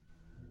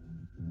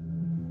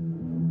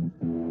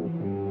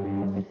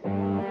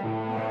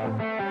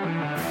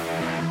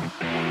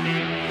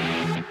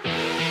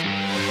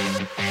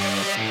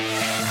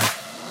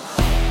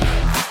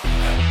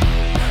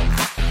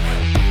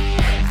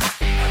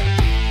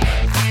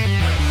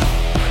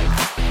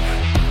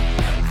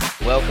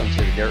welcome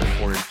to the Dirt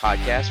Reporters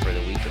podcast for the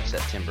week of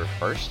September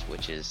 1st,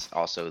 which is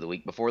also the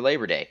week before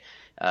Labor Day.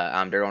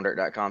 I'm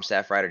DirtOnDirt.com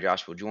staff writer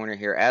Joshua Joyner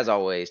here, as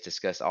always, to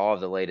discuss all of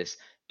the latest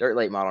Dirt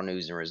Late Model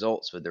news and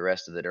results with the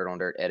rest of the Dirt on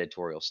Dirt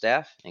editorial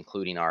staff,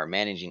 including our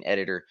managing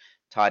editor,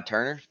 Todd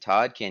Turner.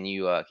 Todd, can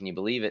you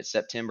believe it's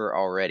September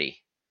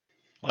already?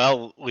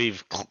 Well,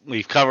 we've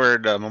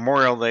covered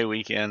Memorial Day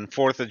weekend,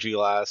 4th of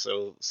July,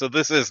 so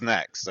this is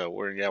next. So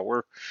we're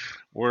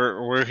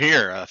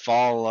here.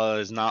 Fall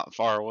is not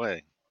far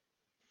away.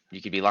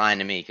 You could be lying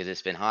to me because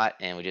it's been hot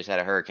and we just had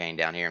a hurricane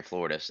down here in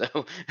Florida. So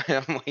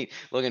I'm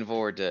looking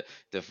forward to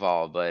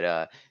fall.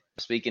 But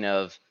speaking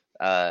of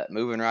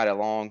moving right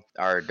along,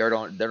 our Dirt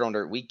on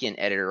Dirt weekend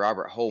editor,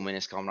 Robert Holman,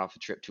 is coming off a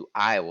trip to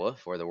Iowa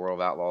for the World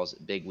of Outlaws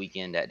big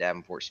weekend at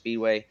Davenport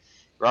Speedway.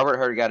 Robert,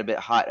 heard it got a bit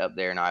hot up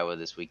there in Iowa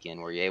this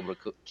weekend. Were you able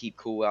to keep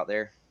cool out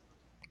there?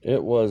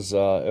 It was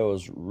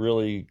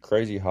really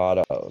crazy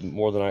hot,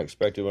 more than I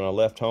expected. When I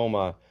left home,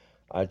 I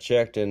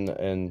checked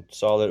and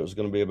saw that it was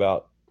going to be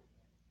about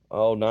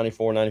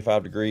 94,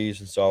 95 degrees,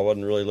 and so I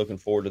wasn't really looking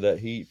forward to that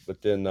heat.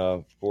 But then,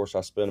 of course,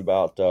 I spent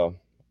about an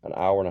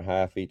hour and a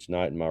half each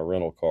night in my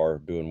rental car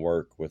doing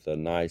work with a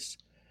nice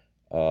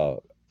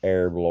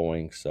air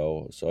blowing.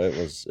 So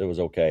it was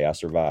okay. I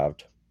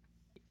survived.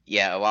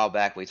 Yeah, a while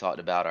back we talked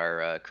about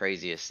our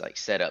craziest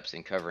setups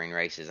in covering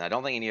races. And I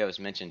don't think any of us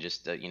mentioned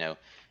just the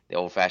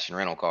old-fashioned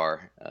rental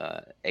car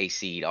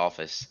AC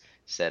office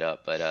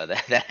setup, but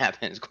that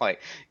happens quite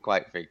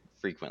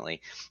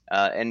frequently.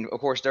 And of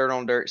course, Dirt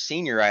on Dirt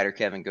senior writer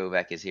Kevin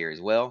Govak is here as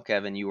well.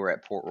 Kevin, you were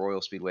at Port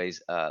Royal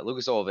Speedway's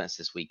Lucas Oil events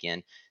this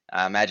weekend.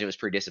 I imagine it was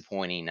pretty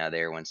disappointing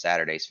there when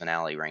Saturday's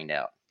finale rained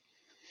out.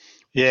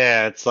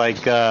 Yeah, it's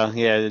like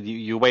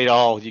you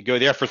wait you go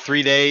there for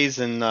 3 days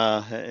and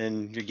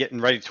you're getting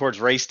ready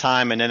towards race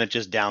time and then it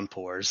just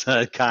downpours.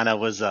 It kind of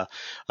was a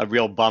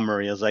real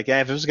bummer. It was like,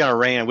 if it was gonna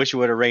rain, I wish it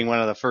would have rained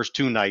one of the first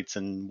two nights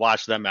and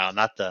watched them out.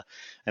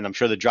 And I'm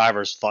sure the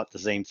drivers thought the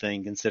same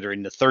thing,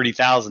 considering the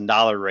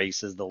 $30,000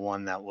 race is the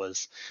one that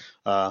was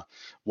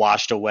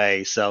washed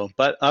away. So,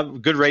 but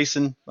good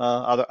racing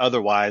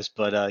otherwise.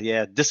 But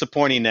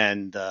disappointing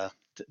end to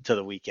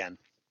the weekend.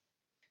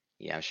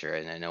 Yeah, I'm sure.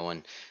 And no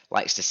one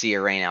likes to see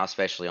a rain out,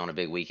 especially on a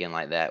big weekend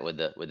like that with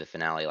the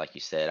finale, like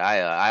you said.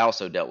 I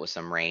also dealt with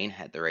some rain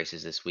at the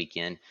races this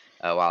weekend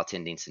while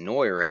attending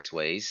Sonoya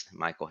Raceways,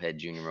 Michael Head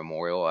Jr.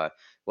 Memorial. I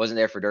wasn't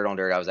there for Dirt on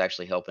Dirt. I was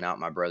actually helping out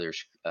my brother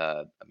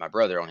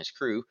on his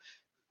crew,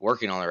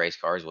 working on the race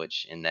cars,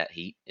 which in that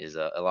heat is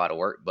a lot of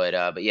work. But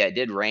yeah, it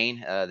did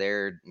rain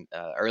there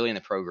early in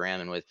the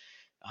program, and with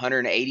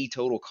 180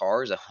 total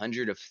cars,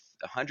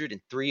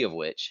 103 of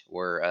which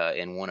were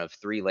in one of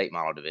three late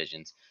model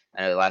divisions.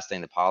 I know the last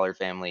thing the Pollard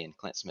family and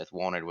Clint Smith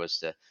wanted was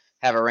to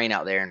have a rain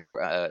out there,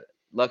 and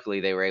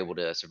luckily they were able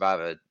to survive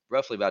a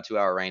roughly about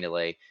 2-hour rain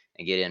delay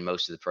and get in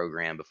most of the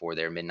program before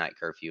their midnight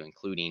curfew,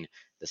 including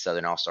the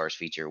Southern All Stars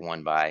feature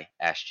won by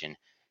Ashton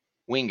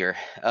Winger.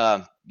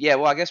 Well,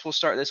 I guess we'll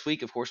start this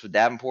week, of course, with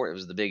Davenport. It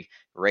was the big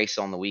race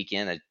on the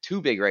weekend,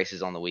 two big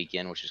races on the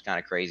weekend, which was kind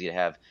of crazy to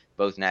have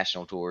both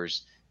national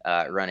tours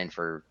running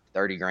for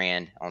 30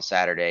 grand on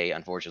Saturday.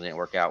 Unfortunately, it didn't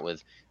work out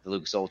with the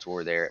Lucas Oil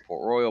Tour there at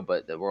Port Royal,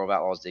 but the World of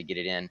Outlaws did get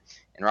it in.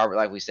 And Robert,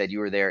 like we said, you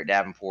were there at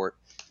Davenport,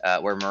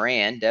 where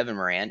Devin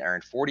Moran,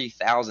 earned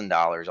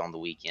 $40,000 on the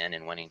weekend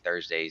in winning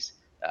Thursday's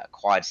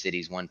Quad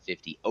Cities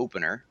 150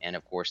 opener, and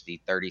of course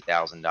the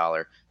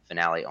 $30,000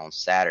 finale on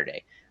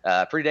Saturday.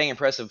 Pretty dang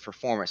impressive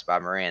performance by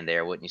Moran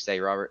there, wouldn't you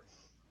say, Robert?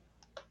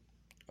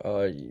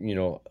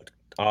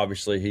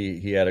 Obviously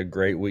he had a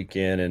great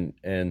weekend,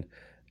 and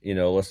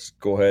let's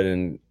go ahead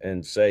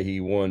and say he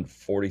won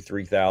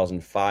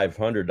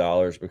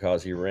 $43,500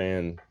 because he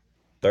ran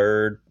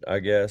third, I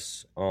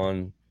guess,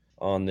 on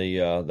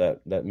the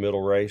that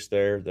middle race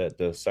there, that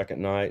the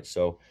second night.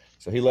 So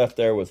he left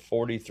there with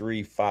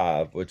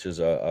 43.5, which is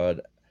a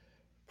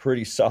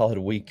pretty solid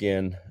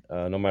weekend.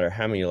 No matter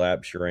how many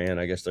laps you ran,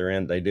 I guess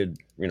they did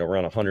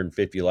run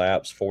 150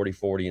 laps, 40,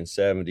 40, and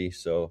 70.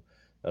 So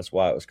that's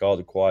why it was called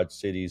the Quad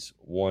Cities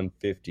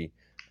 150.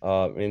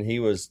 And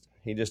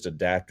he just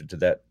adapted to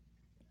that.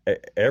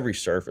 Every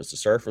surface, the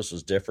surface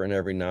was different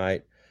every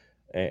night,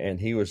 and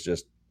he was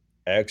just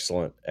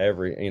excellent.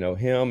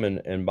 Him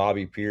and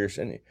Bobby Pierce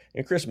and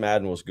Chris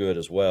Madden was good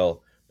as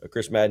well.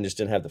 Chris Madden just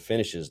didn't have the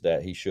finishes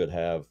that he should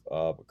have.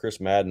 But Chris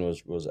Madden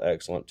was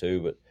excellent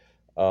too.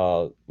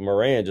 But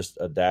Moran just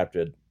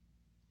adapted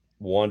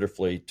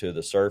wonderfully to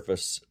the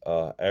surface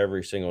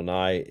every single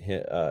night.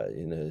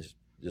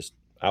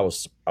 I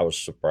was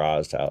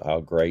surprised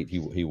how great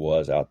he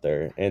was out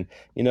there, and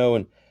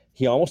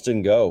he almost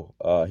didn't go.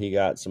 He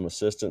got some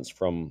assistance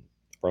from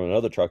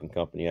another trucking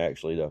company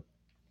actually to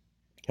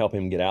help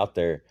him get out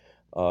there.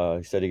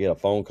 He said he got a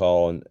phone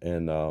call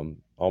and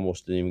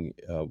almost didn't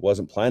even,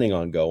 wasn't planning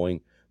on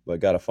going, but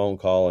got a phone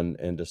call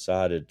and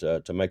decided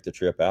to make the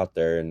trip out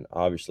there. And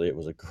obviously it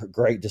was a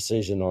great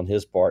decision on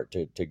his part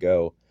to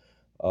go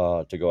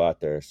out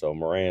there. So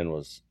Moran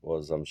was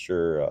I'm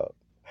sure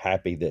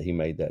happy that he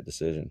made that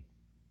decision.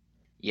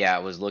 Yeah, I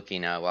was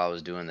looking while I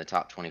was doing the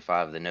top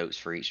 25 of the notes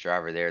for each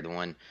driver there. The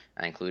one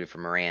I included for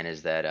Moran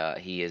is that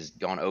he has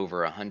gone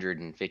over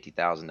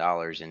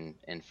 $150,000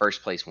 in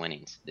first place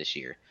winnings this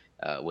year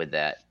with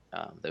that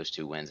those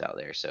two wins out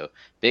there. So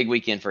big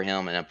weekend for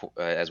him, and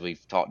as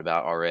we've talked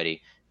about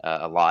already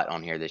a lot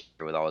on here this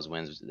year with all his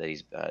wins that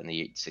he's and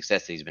the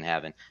success that he's been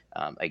having,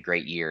 a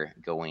great year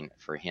going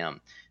for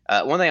him.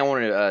 One thing I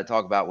wanted to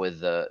talk about with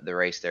the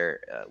race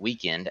there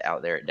weekend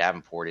out there at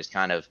Davenport is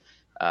kind of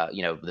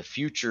the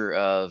future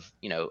of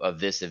of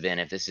this event.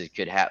 If this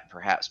could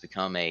perhaps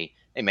become a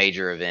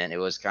major event. It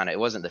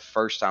wasn't the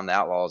first time the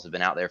Outlaws have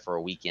been out there for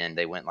a weekend.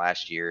 They went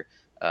last year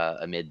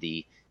amid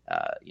the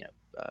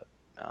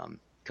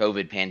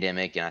COVID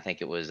pandemic, and I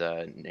think it was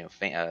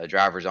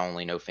drivers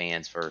only, no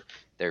fans for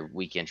their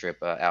weekend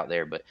trip out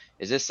there. But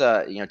is this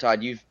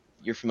Todd?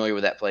 You're familiar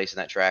with that place and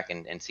that track,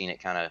 and seen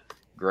it kind of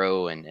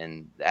grow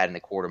and adding the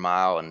quarter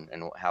mile and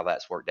how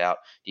that's worked out.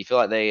 Do you feel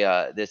like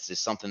this is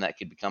something that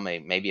could become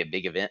maybe a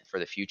big event for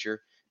the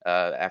future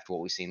after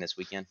what we've seen this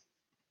weekend?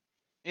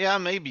 Yeah,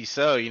 maybe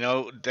so.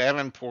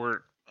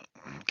 Davenport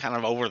kind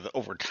of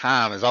over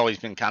time has always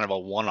been kind of a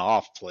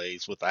one-off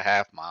place with a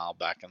half mile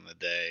back in the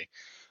day.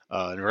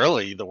 And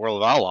really, the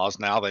World of Outlaws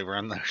now they've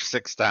run there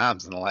 6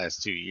 times in the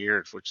last 2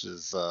 years, which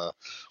is a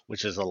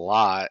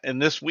lot. And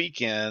this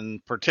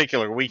weekend,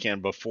 particular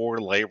weekend before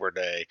Labor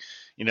Day,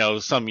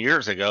 some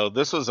years ago,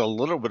 this was a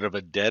little bit of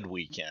a dead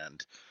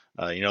weekend.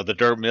 The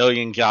Dirt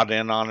Million got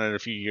in on it a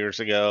few years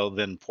ago.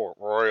 Then Port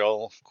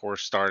Royal, of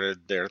course,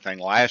 started their thing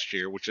last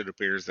year, which it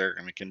appears they're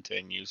going to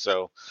continue.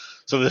 So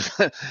this,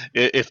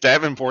 if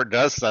Davenport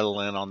does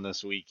settle in on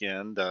this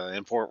weekend,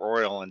 and Port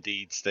Royal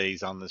indeed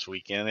stays on this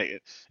weekend,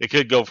 it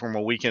could go from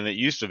a weekend that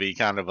used to be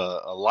kind of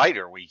a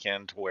lighter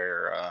weekend to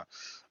where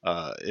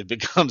it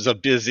becomes a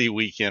busy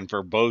weekend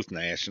for both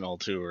national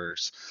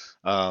tours.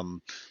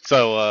 It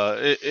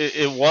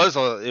was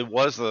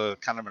a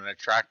kind of an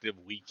attractive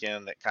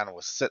weekend that kind of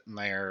was sitting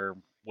there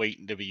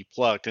waiting to be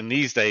plucked. And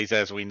these days,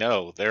 as we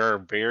know,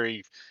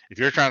 if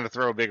you're trying to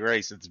throw a big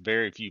race, it's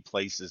very few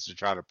places to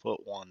try to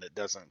put one that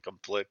doesn't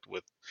conflict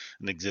with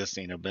an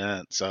existing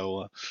event.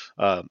 So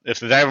if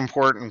the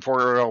Davenport and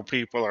Port Royal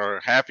people are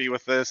happy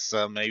with this,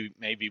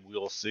 maybe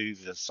we'll see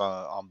this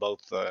on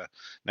both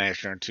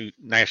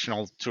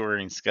national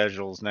touring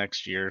schedules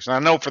next year. So I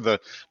know for the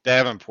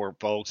Davenport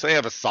folks, they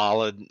have a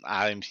solid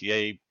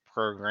IMTA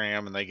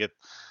program, and they had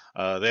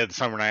the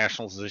Summer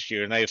Nationals this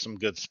year, and they have some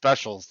good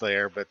specials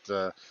there. But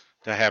to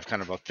have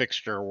kind of a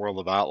fixture World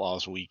of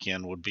Outlaws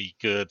weekend would be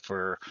good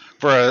for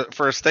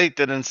a state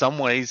that in some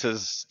ways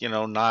has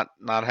not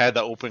had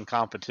the open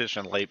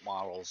competition late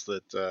models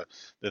that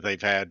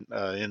they've had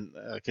in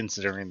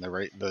considering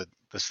the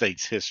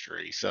state's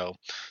history. So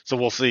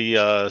we'll see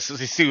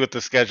what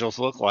the schedules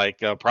look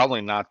like.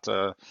 Probably not.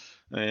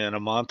 In a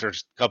month or a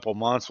couple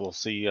months, we'll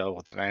see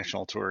what the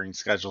national touring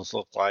schedules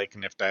look like,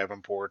 and if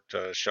Davenport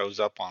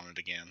shows up on it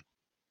again.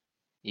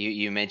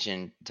 You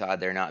mentioned, Todd,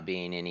 there not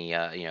being any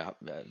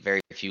very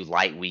few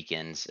light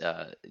weekends,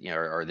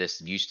 or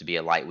this used to be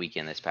a light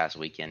weekend this past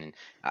weekend, and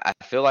I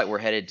feel like we're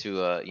headed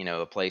to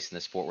a place in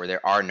the sport where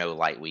there are no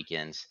light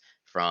weekends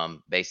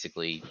from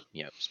basically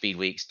speed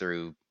weeks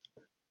through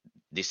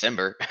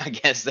December. I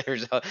guess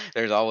there's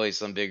always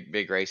some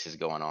big races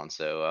going on.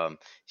 So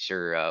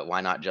sure,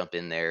 why not jump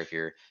in there if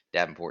you're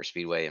Davenport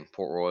Speedway and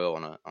Port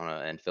Royal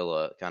and fill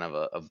a kind of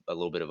a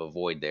little bit of a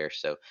void there.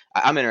 So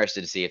I'm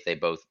interested to see if they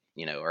both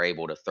are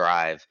able to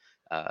thrive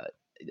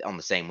on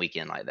the same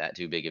weekend like that.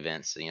 Two big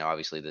events.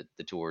 Obviously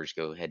the tours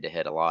go head to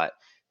head a lot.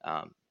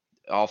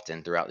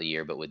 Often throughout the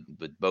year, but with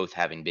both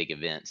having big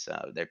events,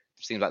 there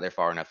seems like they're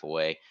far enough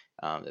away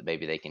that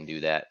maybe they can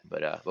do that.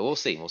 But we'll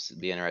see.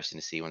 Be interesting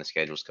to see when the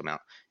schedules come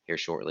out here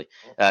shortly.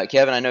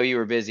 Kevin, I know you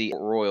were busy at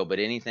Royal, but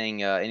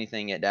anything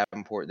at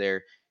Davenport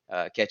there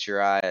catch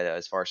your eye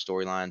as far as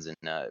storylines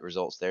and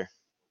results there?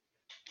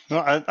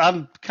 Well,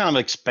 I'm kind of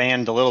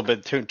expand a little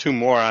bit two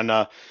more on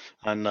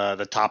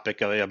the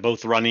topic of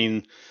both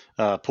running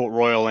Port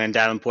Royal and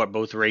Davenport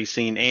both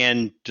racing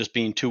and just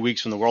being 2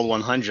 weeks from the World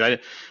 100.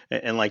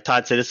 And like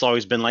Todd said, it's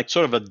always been like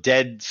sort of a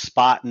dead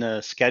spot in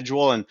the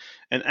schedule. And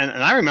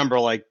I remember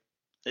like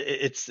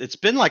it's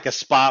been like a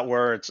spot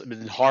where it's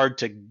been hard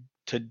to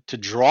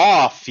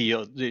draw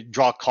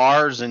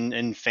cars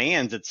and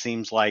fans, it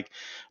seems like.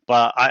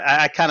 But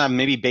I kind of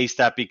maybe based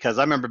that because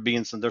I remember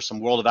there's some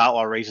World of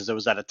Outlaw races that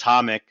was at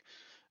Atomic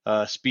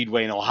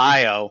Speedway in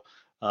Ohio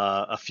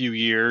a few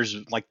years,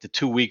 like the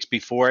 2 weeks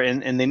before,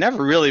 and they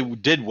never really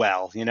did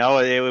well,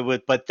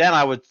 but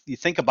then you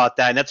think about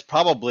that, and that's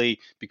probably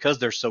because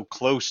they're so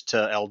close to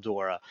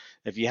Eldora.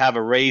 If you have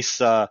a race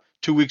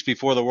 2 weeks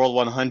before the World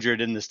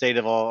 100 in the state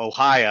of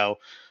Ohio,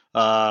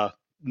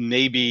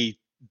 maybe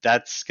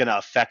that's going to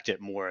affect it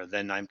more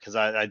than because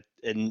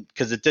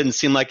it didn't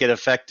seem like it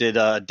affected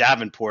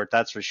Davenport.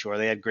 That's for sure.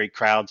 They had great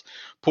crowds.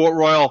 Port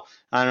Royal,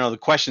 I don't know. The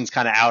question's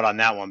kind of out on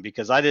that one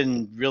because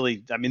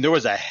there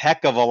was a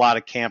heck of a lot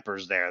of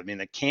campers there. I mean,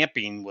 the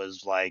camping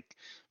was like,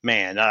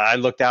 man, I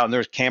looked out and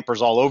there's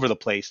campers all over the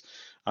place.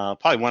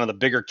 Probably one of the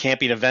bigger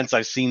camping events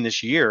I've seen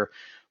this year,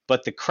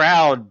 but the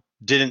crowd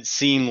didn't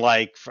seem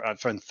like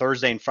from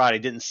Thursday and Friday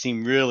didn't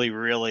seem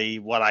really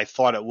what I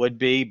thought it would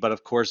be. But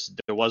of course,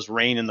 there was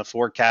rain in the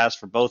forecast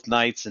for both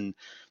nights, and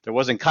there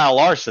wasn't Kyle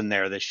Larson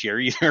there this year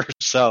either.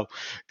 So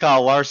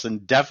Kyle Larson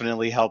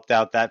definitely helped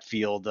out that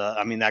field.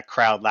 That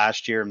crowd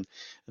last year. And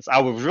I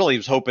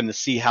was hoping to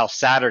see how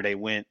Saturday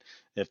went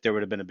if there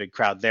would have been a big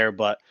crowd there,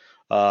 but.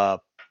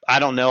 I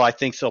don't know. I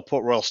think so.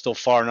 Port Royal's still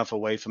far enough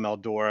away from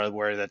Eldora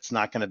where that's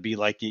not going to be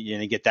like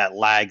you get that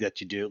lag that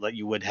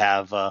you would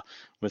have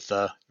with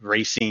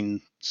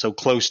racing so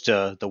close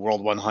to the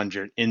World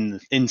 100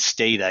 in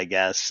state, I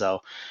guess.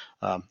 So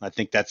I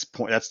think that's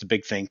the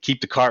big thing.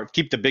 Keep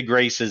the big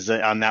races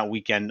on that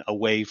weekend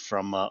away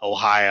from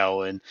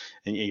Ohio, and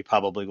you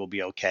probably will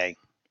be okay.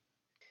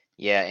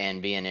 Yeah,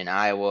 and being in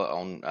Iowa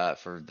on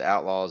for the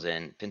Outlaws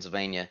and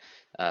Pennsylvania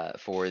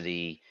for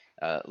the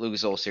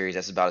Lucas Oil Series,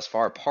 that's about as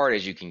far apart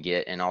as you can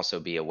get, and also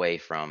be away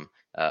from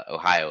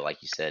Ohio,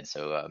 like you said.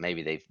 So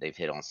maybe they've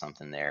hit on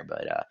something there.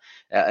 But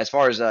as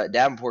far as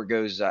Davenport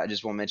goes, I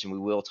just want to mention we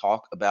will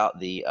talk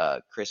about the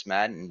Chris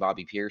Madden and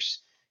Bobby Pierce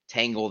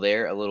tangle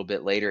there a little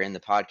bit later in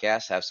the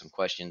podcast. I have some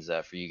questions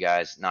for you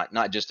guys,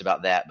 not just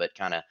about that, but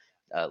kind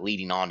of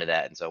leading on to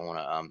that. And so I want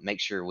to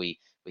make sure we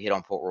hit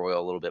on Port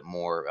Royal a little bit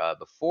more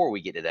before we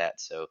get to that.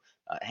 So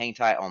hang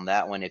tight on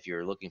that one if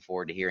you're looking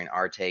forward to hearing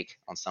our take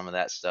on some of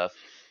that stuff.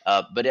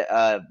 But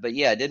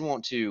yeah, I did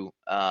want to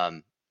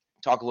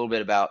talk a little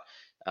bit about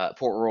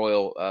Port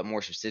Royal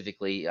more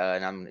specifically,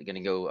 and I'm going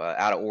to go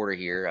out of order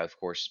here. Of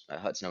course,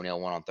 Hudson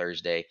O'Neal won on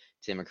Thursday,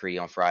 Tim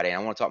McCreadie on Friday,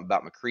 and I want to talk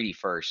about McCreadie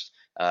first.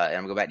 And I'm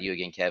going to go back to you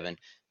again, Kevin.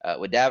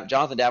 With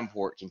Jonathan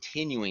Davenport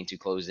continuing to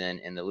close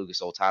in the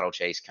Lucas Oil title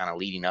chase, kind of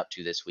leading up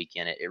to this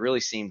weekend, it really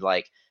seemed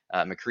like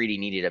McCreadie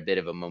needed a bit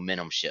of a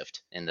momentum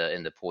shift in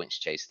the points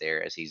chase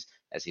there as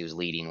he was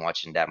leading,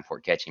 watching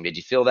Davenport catch him. Did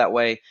you feel that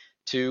way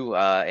too?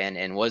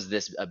 And was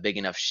this a big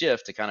enough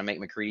shift to kind of make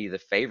McCreadie the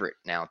favorite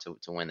now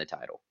to win the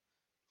title?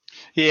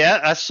 Yeah,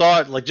 I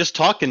saw it like just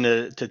talking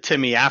to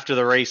Timmy after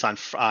the race on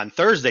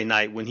Thursday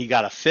night when he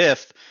got a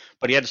fifth,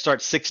 but he had to start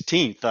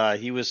 16th.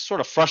 He was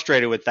sort of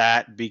frustrated with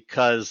that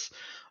because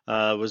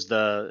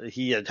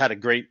he had a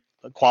great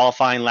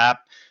qualifying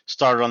lap,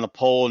 started on the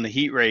pole in the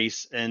heat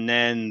race, and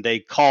then they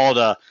called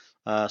a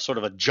sort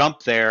of a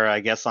jump there,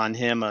 I guess, on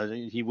him.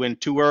 He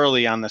went too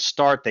early on the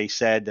start, they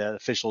said.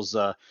 Officials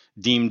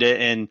deemed it,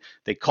 and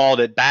they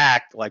called it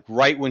back like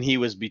right when he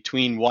was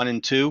between 1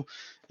 and 2.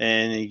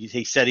 And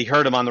he said he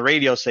heard him on the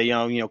radio say,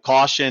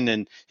 caution,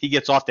 and he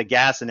gets off the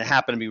gas, and it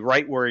happened to be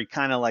right where he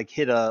kind of like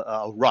hit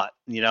a rut,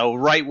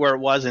 right where it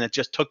was, and it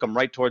just took him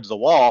right towards the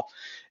wall.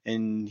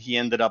 And he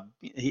ended up,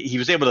 he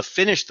was able to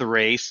finish the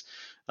race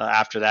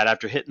after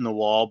hitting the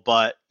wall,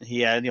 but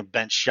he had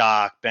bent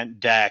shock, bent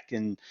deck,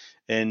 and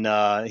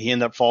he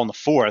ended up falling to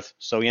fourth,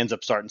 so he ends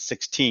up starting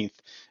 16th.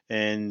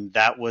 And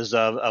that was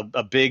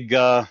a big,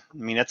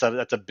 that's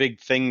a big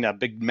thing, a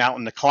big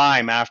mountain to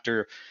climb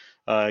after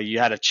you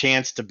had a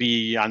chance to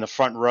be on the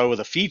front row of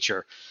the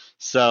feature.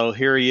 So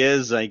here he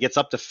is. He gets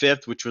up to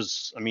fifth, which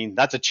was,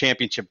 that's a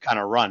championship kind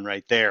of run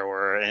right there,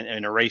 or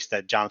in a race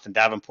that Jonathan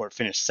Davenport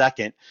finished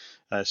second.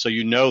 So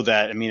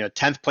that, a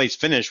 10th place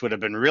finish would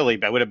have been really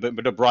bad.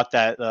 Would have brought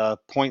that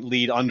point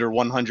lead under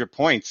 100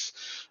 points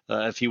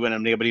if he wouldn't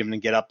have been able to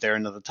get up there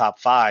into the top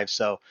five.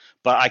 So,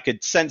 but I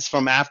could sense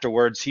from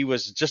afterwards he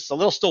was just a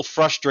little still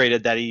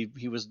frustrated that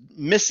he was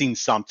missing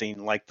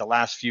something like the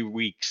last few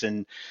weeks,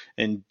 and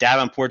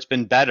Davenport's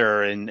been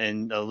better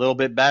and a little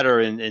bit better,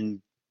 and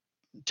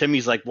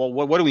Timmy's like, well,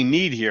 what do we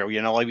need here?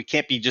 We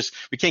can't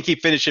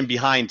keep finishing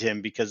behind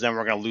him because then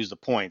we're going to lose the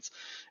points.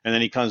 And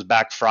then he comes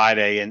back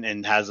Friday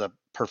and has a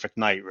perfect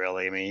night,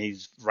 really.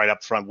 He's right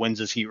up front, wins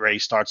his heat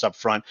race, starts up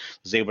front,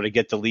 was able to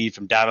get the lead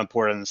from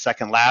Davenport in the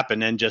second lap,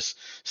 and then just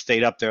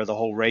stayed up there the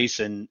whole race.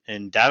 And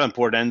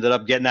Davenport ended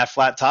up getting that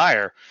flat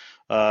tire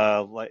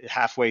like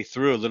halfway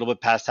through, a little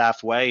bit past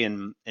halfway,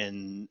 and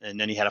then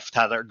he had a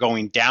tire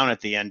going down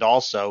at the end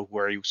also,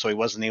 so he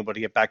wasn't able to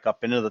get back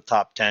up into the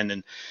top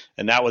 10,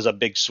 and that was a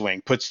big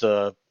swing. Puts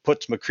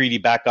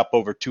McCreadie back up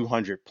over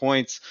 200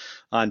 points.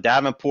 On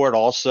Davenport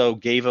also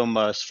gave him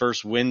his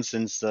first win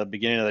since the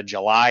beginning of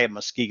July at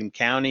Muskegon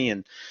County,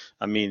 and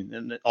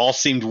it all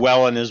seemed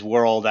well in his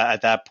world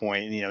at that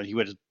point. He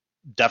would have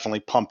definitely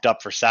pumped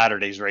up for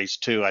Saturday's race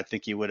too. I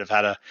think he would have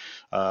had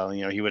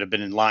he would have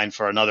been in line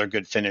for another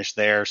good finish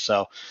there.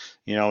 So,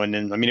 and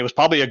then, it was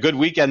probably a good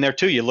weekend there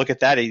too. You look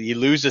at that, he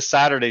loses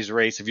Saturday's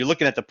race. If you're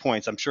looking at the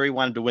points, I'm sure he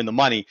wanted to win the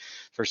money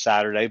for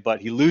Saturday, but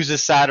he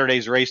loses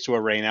Saturday's race to a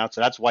rainout. So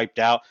that's wiped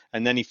out.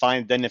 And then they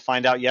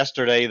find out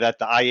yesterday that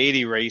the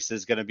I-80 race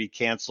is going to be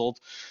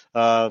canceled,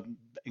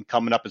 and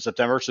coming up in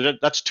September. So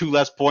that's 2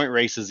 less point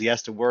races he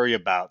has to worry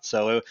about.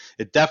 So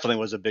it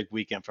definitely was a big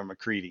weekend for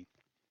McCreadie.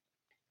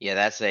 Yeah,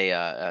 that's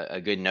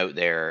a good note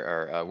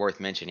there, or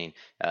worth mentioning.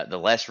 The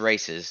less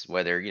races,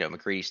 whether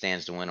McCreadie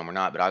stands to win them or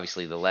not, but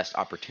obviously the less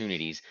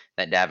opportunities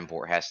that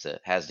Davenport has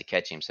to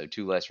catch him. So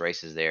 2 less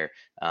races there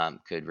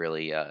could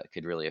really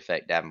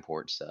affect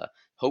Davenport's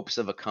hopes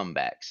of a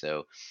comeback.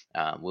 So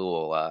we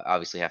will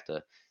obviously have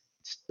to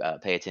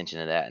pay attention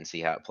to that and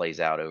see how it plays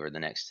out over the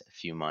next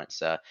few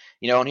months.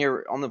 On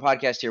here on the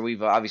podcast here,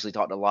 we've obviously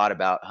talked a lot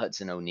about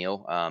Hudson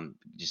O'Neal,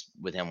 just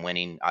with him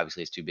winning,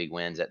 obviously his two big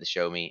wins at the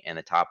Show Me and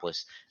the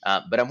Topless.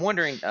 But I'm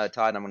wondering,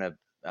 Todd, I'm going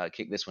to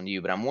kick this one to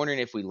you, but I'm wondering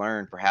if we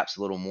learned perhaps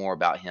a little more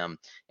about him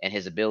and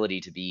his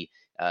ability to be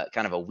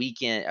kind of a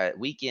week in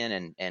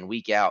and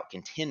week out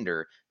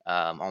contender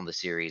on the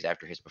series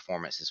after his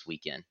performance this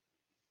weekend.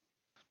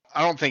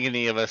 I don't think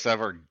any of us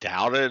ever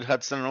doubted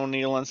Hudson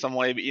O'Neal in some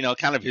way, but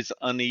kind of his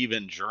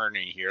uneven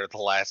journey here the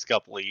last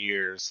couple of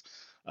years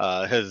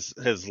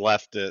has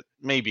left it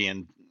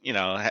maybe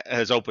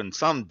has opened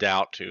some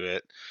doubt to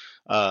it.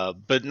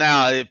 But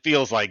now it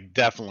feels like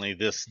definitely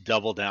this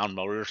Double Down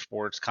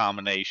Motorsports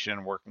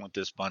combination working with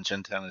this bunch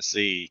in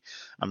Tennessee.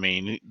 I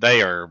mean,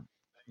 they are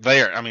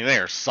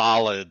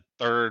solid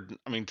third.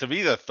 I mean, to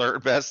be the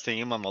third best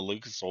team on the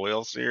Lucas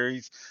Oil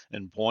Series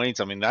in points,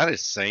 I mean, that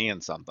is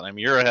saying something. I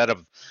mean, you're ahead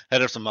of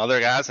some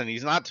other guys, and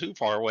he's not too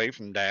far away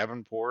from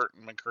Davenport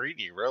and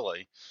McCready,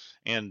 really.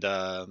 And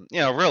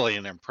really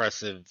an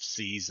impressive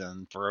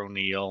season for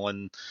O'Neal.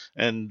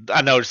 And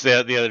I noticed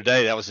that the other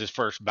day that was his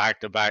first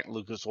back-to-back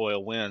Lucas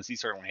Oil wins. He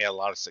certainly had a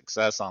lot of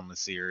success on the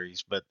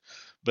series, but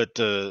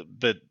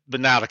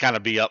now to kind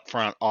of be up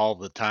front all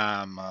the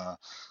time.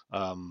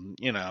 And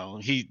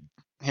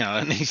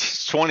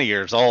he's 20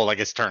 years old. I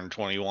guess turned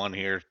 21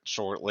 here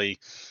shortly,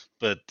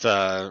 but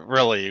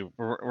really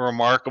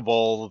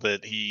remarkable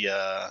that he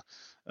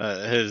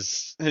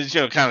has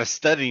kind of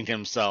studied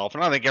himself.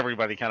 And I think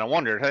everybody kind of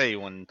wondered, hey,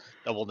 when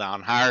Double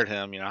Down hired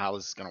him, how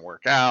is this going to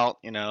work out?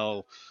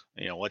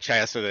 What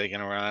chassis are they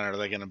going to run? Are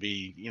they going to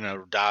be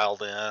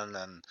dialed in?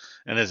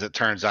 And as it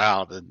turns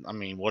out,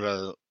 what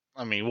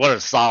a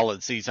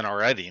solid season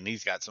already, and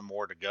he's got some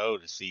more to go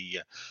to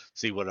see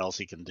what else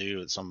he can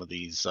do at some of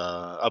these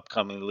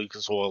upcoming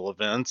Lucas Oil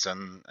events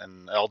and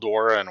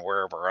Eldora and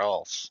wherever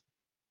else.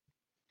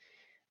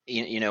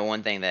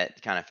 One thing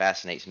that kind of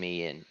fascinates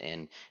me,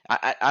 and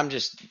I'm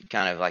just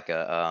kind of like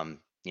a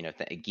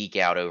geek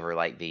out over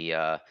like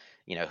the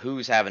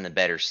who's having the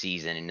better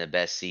season and the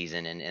best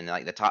season, and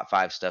like the top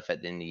 5 stuff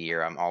at the end of the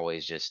year. I'm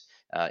always just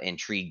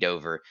intrigued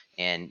over,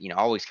 and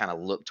always kind of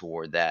look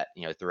toward that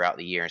throughout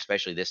the year,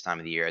 especially this time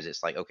of the year, as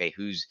it's like, okay,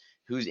 who's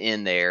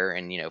in there,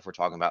 and if we're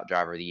talking about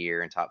driver of the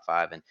year and top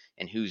 5,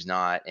 and who's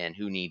not, and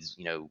who needs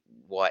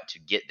what to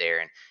get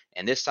there.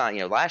 And this time,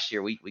 last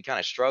year we kind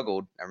of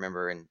struggled, I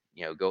remember, and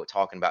go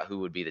talking about who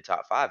would be the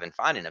top 5 and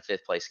finding a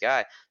 5th place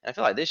guy. And I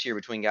feel like this year,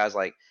 between guys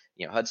like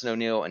Hudson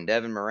O'Neal and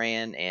Devin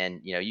Moran,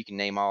 and you can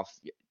name off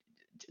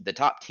the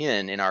top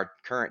 10 in our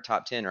current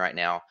top 10 right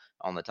now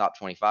on the top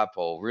 25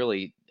 poll,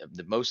 really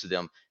most of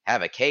them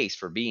have a case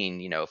for being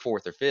 4th or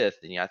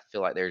 5th. And I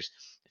feel like there's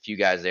a few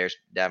guys there,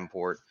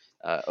 Davenport,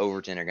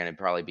 Overton, are going to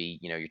probably be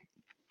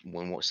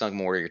some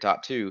more of your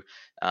top 2.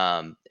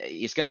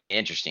 It's going to be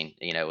interesting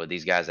with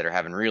these guys that are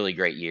having really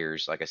great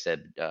years, like I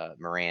said,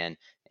 Moran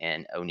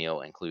and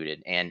O'Neal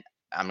included. And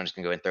I'm just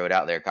going to go and throw it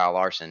out there. Kyle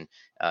Larson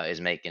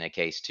is making a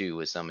case too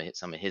with some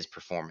of his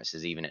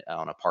performances, even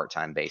on a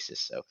part-time basis.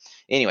 So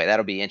anyway,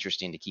 that'll be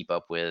interesting to keep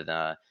up with,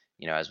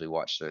 as we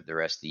watch the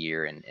rest of the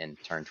year and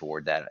turn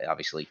toward that.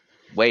 Obviously,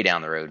 way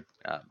down the road.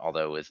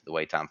 Although with the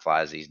way time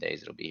flies these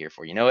days, it'll be here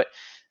before you know it.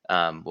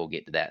 We'll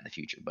get to that in the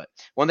future. But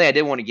one thing I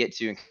did want to get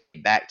to and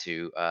get back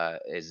to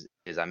is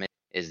I mentioned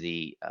is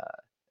the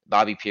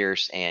Bobby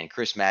Pierce and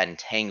Chris Madden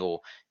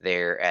tangle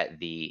there at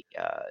the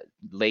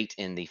late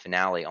in the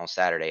finale on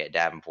Saturday at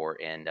Davenport.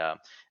 And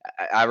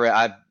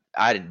I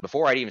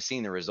before I'd even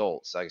seen the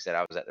results, like I said,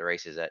 I was at the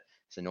races at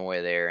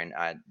Sonoya there, and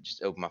I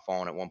just opened my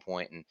phone at one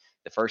point, and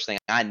the first thing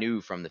I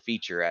knew from the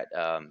feature at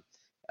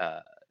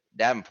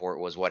Davenport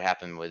was what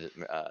happened with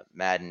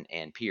Madden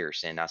and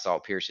Pierce. And I saw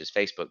Pierce's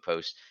Facebook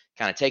post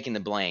kind of taking the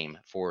blame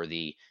for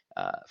the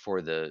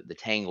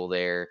tangle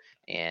there,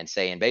 and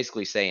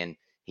basically saying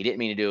he didn't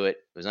mean to do it.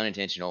 It was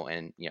unintentional,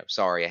 and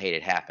sorry, I hate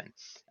it happened.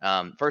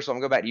 First of all,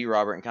 I'm gonna go back to you,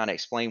 Robert, and kind of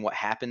explain what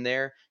happened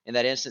there in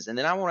that instance, and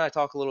then I want to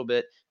talk a little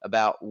bit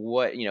about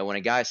what when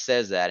a guy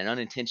says that an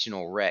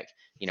unintentional wreck,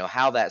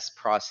 how that's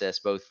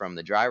processed both from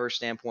the driver's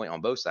standpoint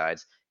on both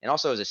sides, and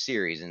also as a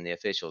series and the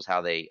officials,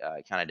 how they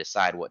kind of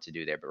decide what to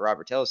do there. But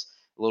Robert, tell us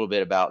a little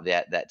bit about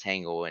that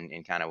tangle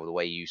and kind of the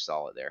way you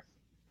saw it there.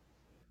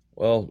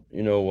 Well,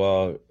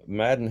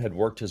 Madden had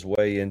worked his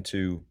way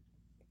into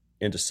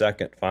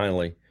second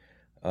finally.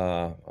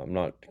 I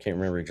can't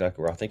remember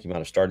exactly where. I think he might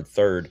have started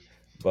third,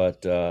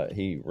 but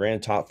he ran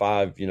top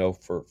 5,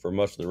 for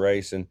much of the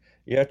race. And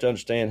you have to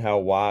understand how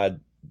wide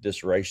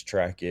this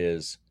racetrack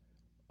is.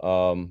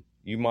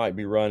 You might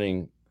be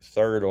running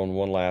third on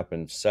one lap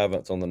and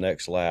 7th on the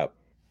next lap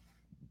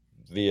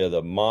via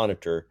the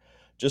monitor,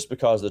 just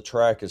because the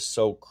track is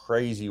so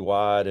crazy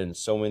wide and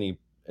so many.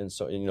 And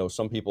so,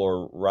 some people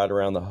are right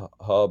around the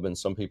hub and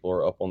some people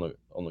are up on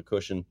the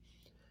cushion.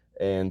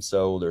 And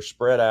so they're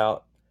spread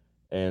out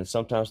and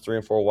sometimes 3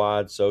 and 4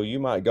 wide. So you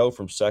might go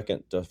from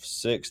 2nd to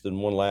 6th in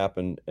one lap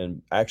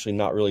and actually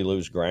not really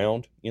lose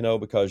ground,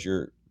 because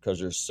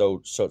there's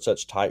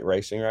such tight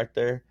racing right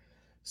there.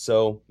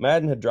 So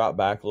Madden had dropped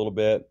back a little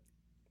bit.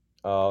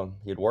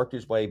 He had worked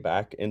his way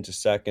back into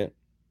second,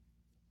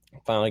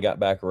 finally got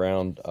back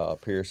around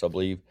Pierce, I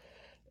believe,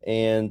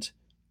 and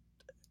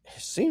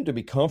seemed to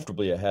be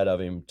comfortably ahead of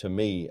him to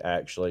me,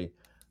 actually,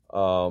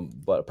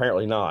 but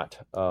apparently not.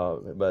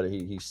 But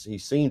he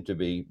seemed to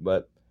be.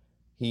 But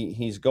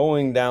he's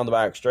going down the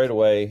back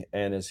straightaway,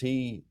 and as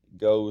he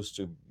goes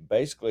to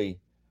basically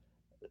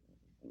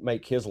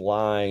make his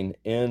line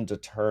into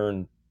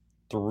turn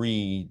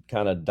 3,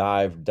 kind of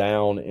dive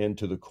down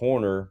into the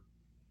corner,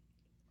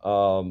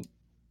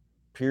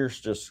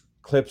 Pierce just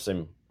clips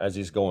him as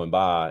he's going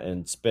by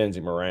and spins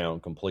him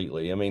around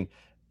completely. I mean,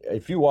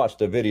 if you watch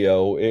the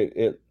video,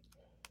 it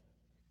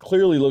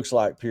clearly looks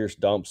like Pierce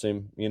dumps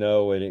him, and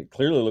it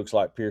clearly looks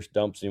like Pierce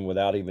dumps him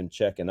without even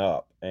checking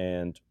up.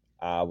 And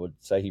I would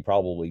say he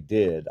probably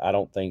did. I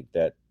don't think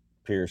that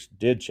Pierce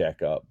did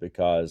check up,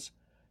 because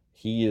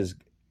he is,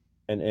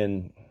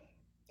 and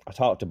I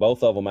talked to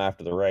both of them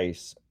after the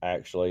race,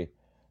 actually,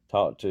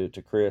 talked to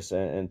Chris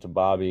and to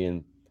Bobby,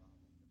 and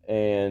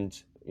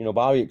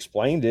Bobby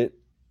explained it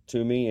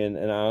to me, and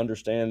I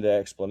understand the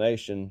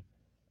explanation.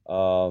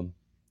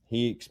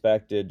 He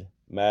expected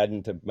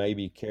Madden to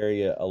maybe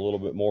carry a little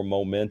bit more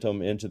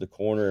momentum into the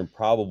corner and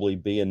probably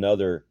be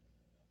another,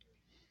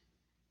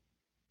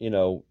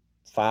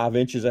 5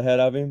 inches ahead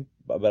of him.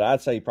 But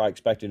I'd say he probably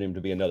expected him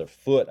to be another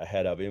foot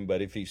ahead of him.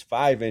 But if he's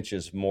 5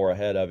 inches more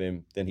ahead of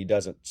him, then he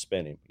doesn't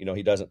spin him.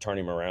 He doesn't turn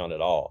him around at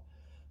all.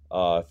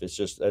 If it's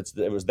just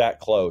it was that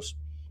close.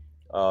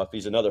 If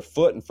he's another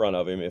foot in front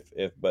of him,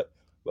 but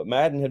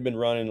Madden had been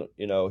running,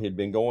 he'd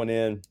been going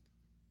in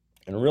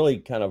and really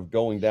kind of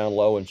going down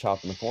low and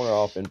chopping the corner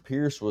off, and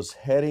Pierce was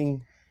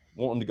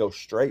wanting to go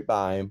straight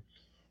by him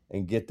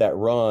and get that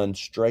run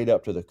straight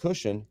up to the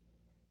cushion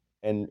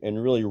and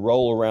really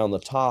roll around the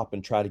top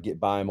and try to get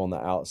by him on the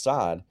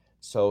outside.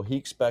 So he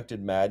expected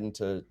Madden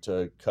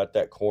to cut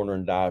that corner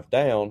and dive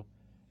down,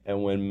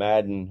 and when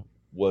Madden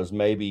was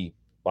maybe,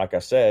 like I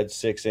said,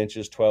 6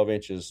 inches, 12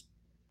 inches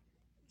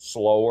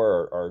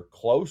slower or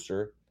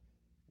closer,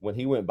 when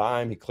he went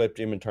by him, he clipped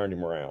him and turned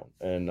him around.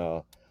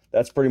 And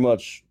that's pretty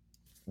much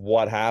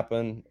what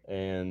happened.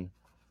 And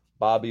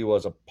Bobby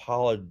was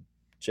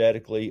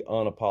apologetically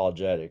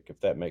unapologetic, if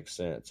that makes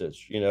sense.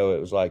 It's, it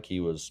was like he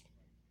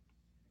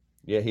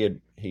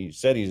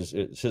said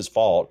it's his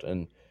fault,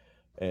 and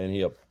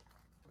he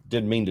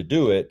didn't mean to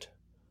do it,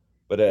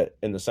 but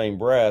in the same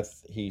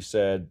breath, he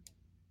said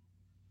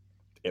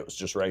it was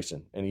just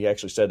racing. And he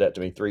actually said that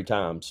to me 3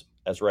 times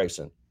as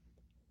racing.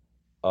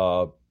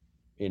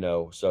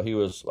 So he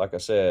was, like I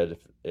said,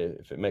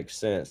 if it makes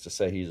sense to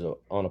say he's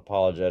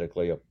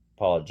unapologetically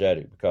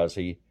apologetic, because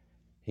he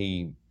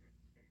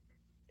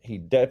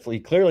definitely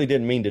clearly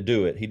didn't mean to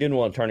do it. He didn't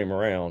want to turn him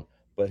around,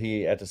 but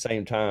he, at the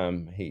same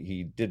time,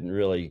 he didn't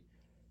really,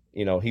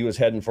 he was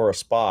heading for a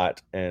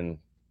spot, and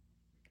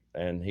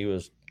he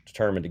was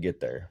determined to get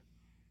there.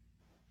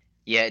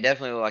 Yeah, it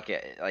definitely looked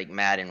like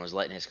Madden was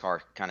letting his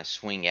car kind of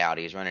swing out.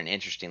 He was running an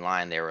interesting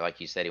line there, where, like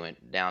you said, he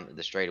went down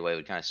the straightaway,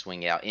 would kind of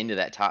swing out into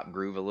that top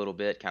groove a little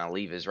bit, kind of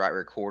leave his right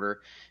rear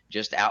quarter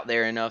just out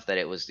there enough that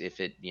it was, if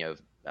it,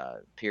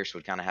 Pierce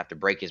would kind of have to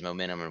break his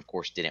momentum, and of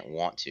course didn't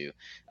want to.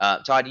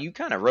 Todd, you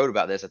kind of wrote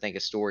about this, I think, a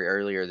story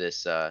earlier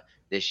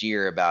this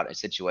year about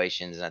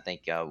situations, and I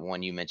think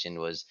one you mentioned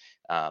was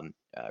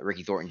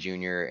Ricky Thornton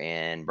Jr.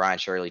 and Brian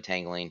Shirley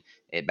tangling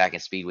it back in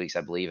Speed Weeks,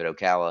 I believe, at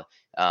Ocala.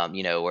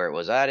 Where it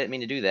was, I didn't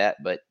mean to do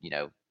that, but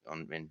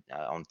on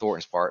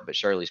Thornton's part, but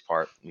Shirley's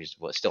part,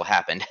 what still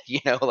happened.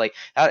 Like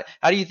how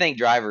do you think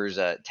drivers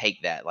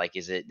take that? Like,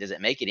 does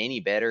it make it any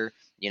better?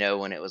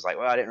 When it was like,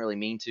 well, I didn't really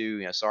mean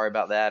to. Sorry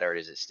about that, or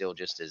is it still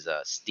just as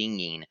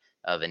stinging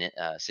of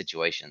a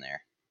situation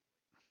there?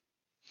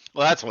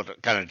 Well, that's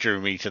what kind of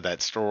drew me to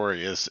that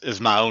story is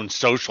my own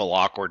social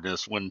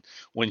awkwardness when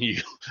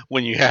you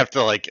when you have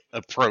to like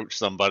approach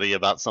somebody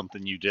about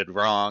something you did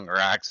wrong or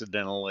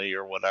accidentally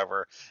or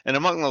whatever. And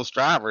among those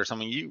drivers, I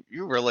mean,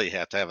 you really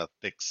have to have a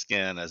thick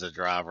skin as a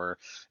driver,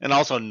 and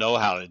also know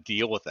how to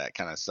deal with that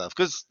kind of stuff.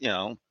 Because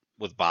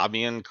with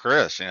Bobby and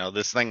Chris,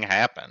 this thing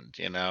happened,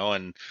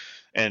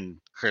 and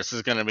Chris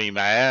is going to be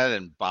mad,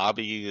 and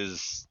Bobby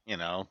is,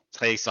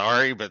 say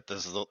sorry, but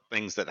this is the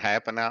things that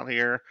happen out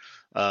here.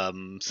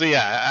 So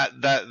yeah,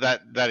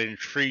 that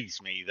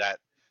intrigues me,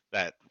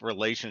 that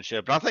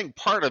relationship. And I think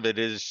part of it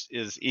is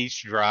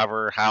each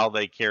driver, how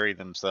they carry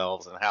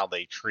themselves and how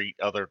they treat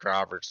other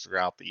drivers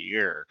throughout the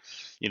year.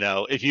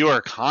 If you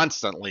are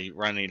constantly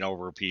running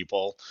over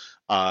people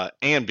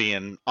and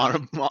being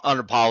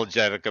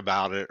unapologetic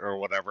about it or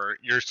whatever,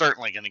 you're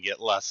certainly going to get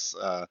less.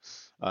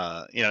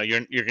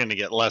 You're going to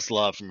get less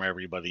love from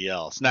everybody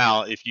else.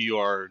 Now, if you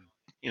are,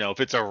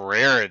 if it's a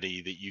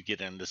rarity that you get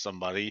into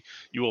somebody,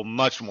 you will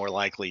much more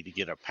likely to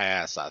get a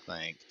pass, I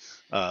think.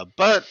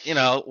 But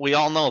we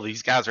all know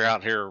these guys are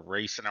out here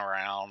racing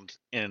around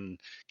in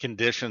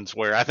conditions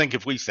where I think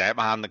if we sat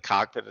behind the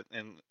cockpit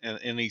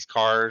in these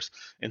cars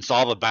and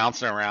saw the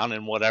bouncing around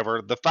and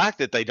whatever, the fact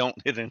that they don't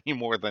hit any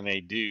more than they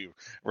do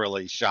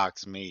really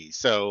shocks me.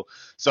 So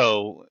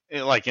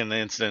like in the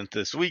incident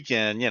this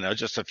weekend,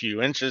 just a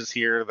few inches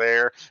here or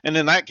there, and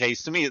in that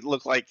case, to me, it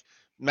looked like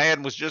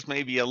Madden was just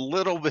maybe a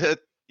little bit,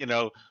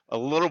 a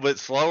little bit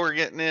slower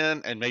getting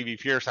in, and maybe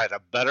Pierce had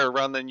a better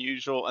run than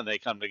usual, and they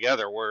come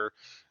together where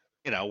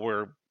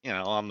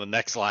on the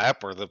next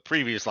lap or the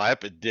previous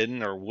lap it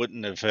didn't or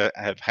wouldn't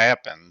have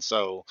happened.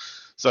 So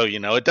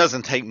it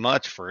doesn't take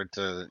much for it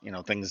to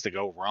things to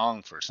go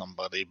wrong for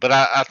somebody. But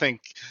I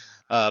think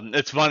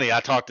it's funny. I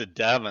talked to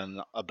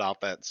Devin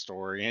about that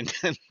story, and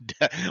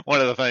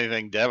one of the funny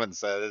things Devin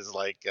said is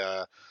like,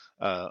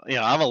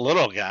 I'm a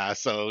little guy,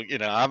 so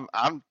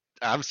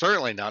I'm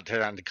certainly not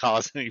trying to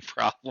cause any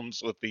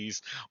problems with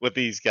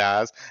these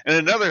guys. And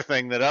another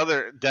thing that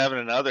other Devin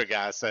and other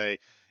guys say,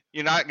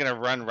 you're not going to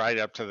run right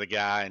up to the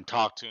guy and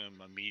talk to him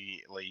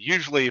immediately.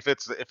 Usually, if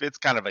it's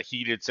kind of a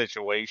heated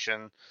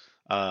situation,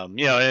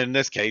 in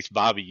this case,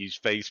 Bobby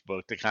used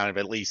Facebook to kind of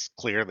at least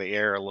clear the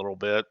air a little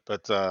bit.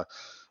 But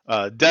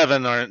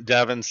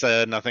Devin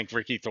said, and I think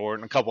Ricky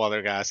Thornton, a couple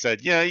other guys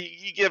said,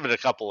 you give it a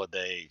couple of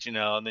days,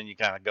 and then you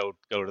kind of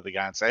go to the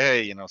guy and say,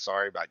 hey,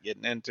 sorry about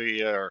getting into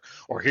you,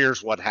 or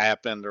here's what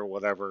happened, or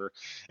whatever.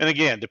 And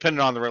again,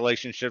 depending on the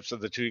relationships of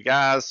the two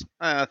guys,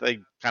 they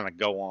kind of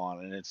go on,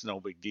 and it's no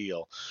big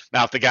deal.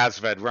 Now, if the guys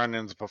have had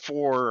run-ins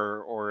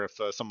before, or if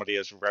somebody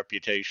has a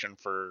reputation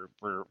for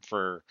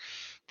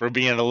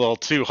being a little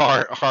too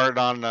hard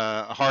on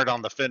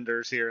the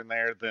fenders here and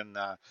there,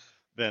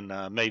 then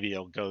maybe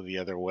it'll go the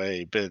other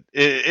way. But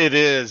it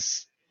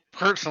is,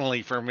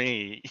 personally for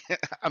me,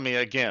 I mean,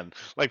 again,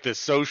 like the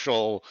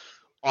social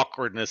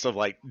awkwardness of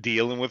like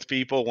dealing with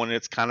people when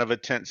it's kind of a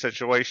tense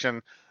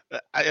situation.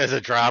 As a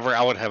driver,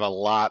 I would have a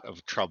lot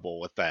of trouble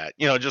with that.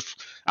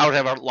 I would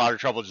have a lot of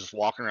trouble just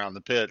walking around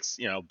the pits,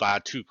 by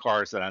two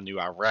cars that I knew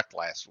I wrecked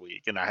last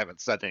week, and I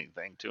haven't said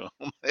anything to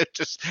them. It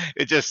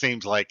just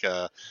seems like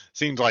a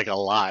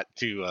lot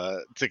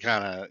to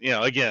kind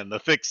of, again, the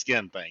thick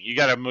skin thing. You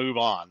got to move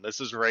on. This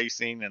is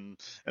racing,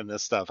 and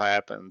this stuff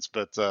happens,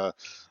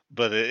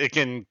 but it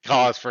can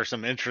cause for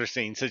some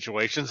interesting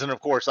situations. And of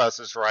course, us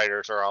as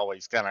writers are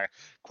always kind of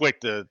quick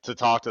to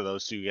talk to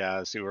those two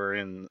guys who are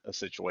in a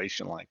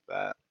situation like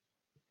that.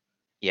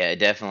 Yeah, it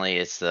definitely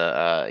it's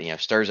the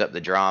stirs up the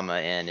drama,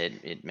 and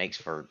it makes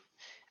for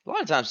a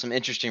lot of times some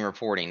interesting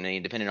reporting. I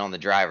mean, depending on the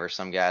driver,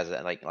 some guys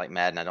that like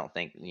Madden, I don't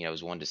think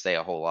is one to say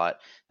a whole lot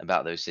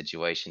about those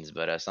situations.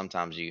 But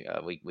sometimes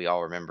we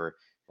all remember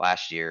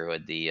last year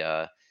with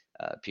the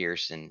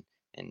Pierce and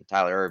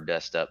Tyler Erb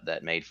dust up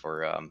that made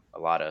for a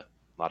lot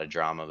of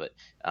drama.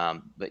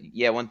 But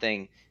yeah, one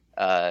thing,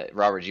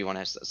 Robert, do you want to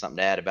have something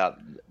to add about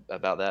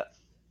that?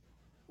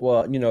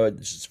 Well,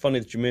 it's funny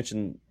that you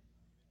mentioned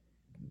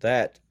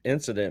that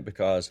incident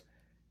because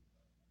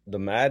the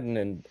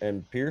Madden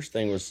and Pierce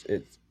thing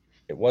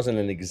it wasn't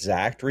an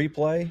exact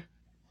replay,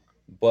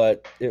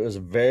 but it was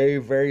very,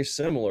 very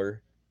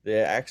similar.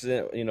 The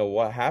accident,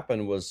 what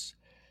happened was,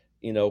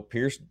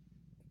 Pierce,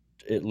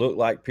 it looked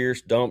like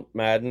Pierce dumped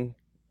Madden,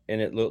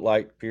 and it looked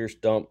like Pierce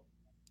dumped,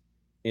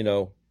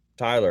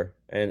 Tyler,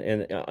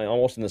 and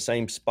almost in the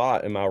same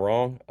spot. Am I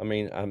wrong? I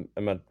mean, am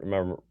I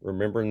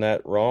remembering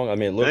that wrong? I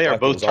mean, it looked they are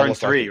like both it was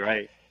turn three, like,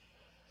 right?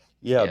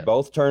 Yeah, Yeah.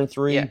 both turn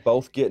three, Yeah.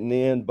 both getting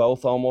in,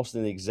 both almost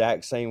in the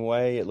exact same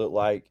way. It looked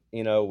like,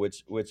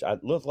 which I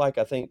looked like,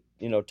 I think,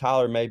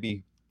 Tyler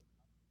maybe,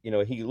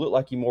 he looked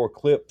like he more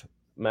clipped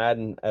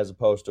Madden as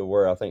opposed to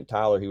where I think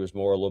Tyler, he was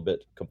more a little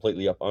bit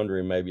completely up under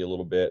him, maybe a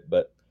little bit.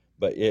 But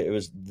it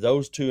was,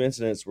 those two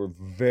incidents were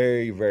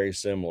very, very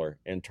similar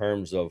in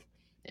terms of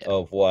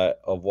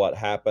what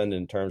happened,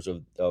 in terms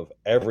of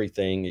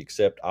everything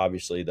except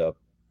obviously the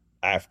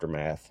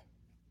aftermath.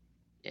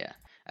 Yeah.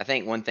 I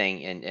think one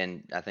thing,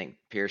 and I think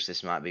Pierce,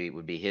 this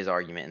would be his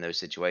argument in those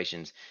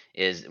situations,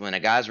 is when a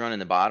guy's running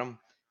the bottom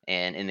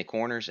and in the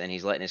corners, and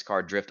he's letting his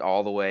car drift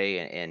all the way,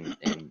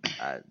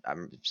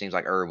 it seems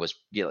like Erb was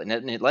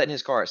letting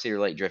his car at Cedar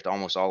Lake drift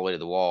almost all the way to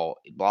the wall,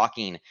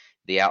 blocking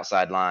the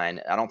outside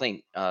line. I don't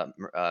think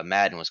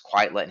Madden was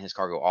quite letting his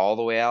car go all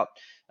the way out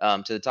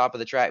to the top of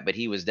the track, but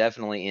he was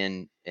definitely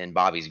in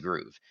Bobby's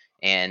groove.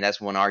 And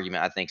that's one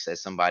argument I think,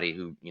 says somebody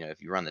who,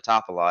 if you run the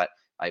top a lot,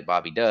 like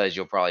Bobby does,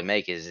 you'll probably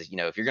make is, if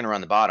you're going to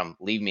run the bottom,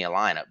 leave me a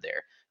line up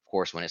there. Of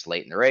course, when it's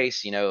late in the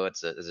race,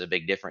 it's a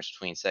big difference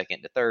between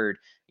second to third.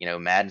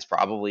 Madden's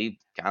probably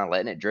kind of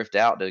letting it drift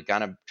out to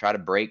kind of try to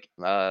break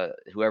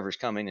whoever's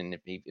coming. And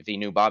if he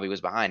knew Bobby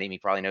was behind him, he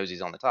probably knows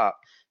he's on the top,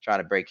 trying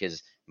to break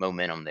his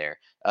momentum there.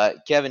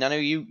 Kevin, I know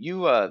you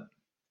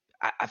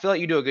I feel like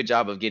you do a good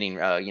job of getting,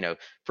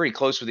 pretty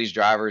close with these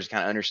drivers,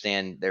 kind of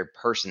understand their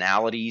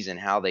personalities and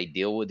how they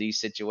deal with these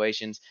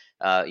situations.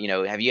 Have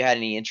you had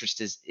any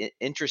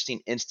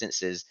interesting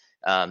instances,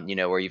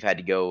 where you've had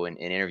to go and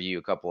interview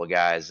a couple of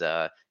guys,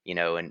 in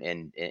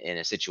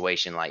a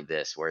situation like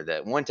this, where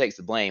the one takes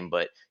the blame,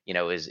 but,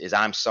 is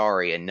I'm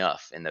sorry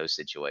enough in those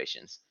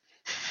situations?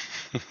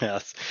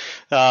 Yes.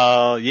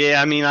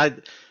 Yeah. I mean,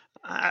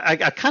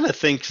 I kind of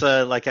think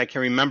like I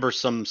can remember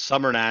some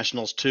summer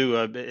nationals too.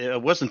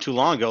 It wasn't too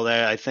long ago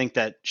that I think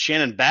that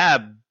Shannon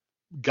Babb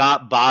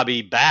got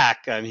Bobby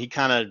back, and he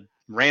kind of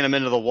ran him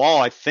into the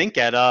wall. I think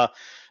at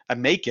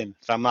Macon,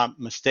 if I'm not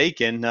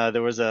mistaken.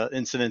 There was an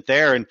incident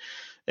there, and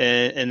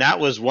And that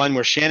was one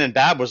where Shannon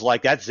Babb was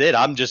like, that's it.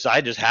 I just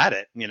had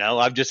it.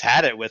 I've just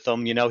had it with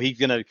him. He's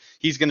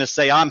going to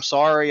say, I'm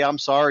sorry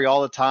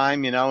all the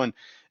time, and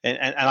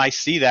I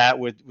see that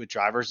with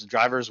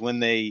drivers when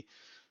they,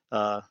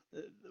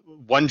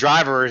 one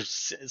driver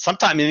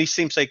sometimes, and it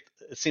seems like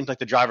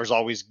the drivers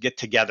always get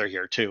together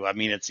here too. I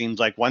mean, it seems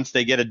like once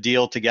they get a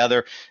deal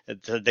together,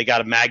 they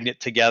got a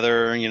magnet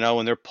together,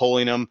 and they're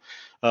pulling them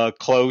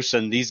close,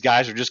 and these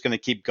guys are just going to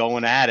keep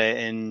going at it.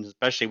 And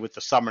especially with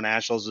the Summer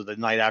Nationals or the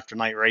night after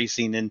night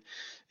racing,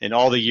 and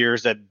all the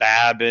years that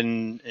Babb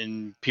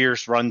and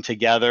Pierce run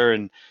together,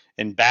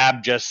 and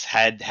Babb just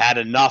had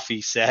enough,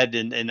 he said,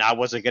 and I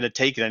wasn't going to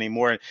take it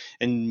anymore.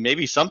 And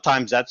maybe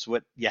sometimes that's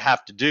what you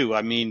have to do.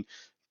 I mean,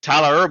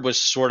 Tyler Erb was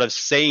sort of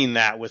saying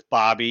that with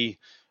Bobby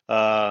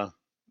at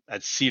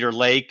Cedar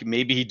Lake.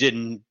 Maybe he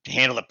didn't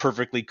handle it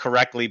perfectly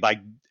correctly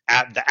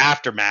at the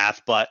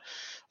aftermath, but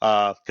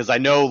because I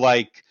know,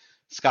 like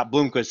Scott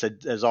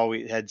Bloomquist has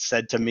always had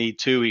said to me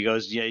too, he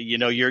goes,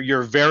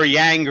 you're very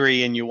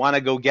angry and you want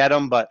to go get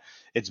him, but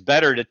it's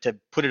better to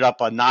put it up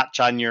a notch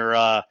on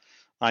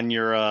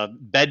your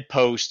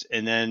bedpost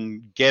and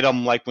then get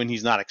him like when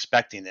he's not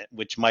expecting it,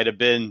 which might have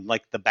been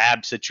like the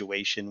Babb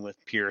situation with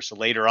Pierce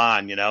later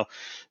on.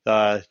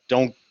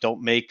 Don't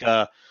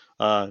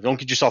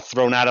get yourself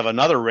thrown out of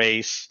another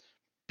race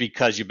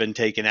because you've been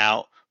taken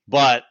out.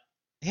 But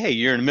hey,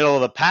 you're in the middle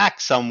of the pack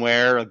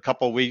somewhere a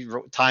couple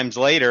of times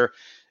later,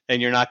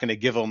 and you're not going to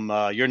give them.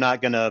 You're not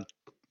going to,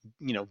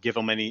 give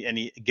them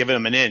giving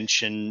them an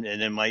inch, and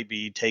it might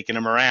be taking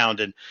them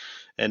around,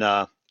 and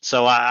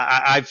so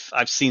I've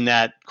seen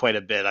that quite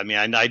a bit. I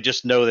mean, I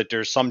just know that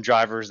there's some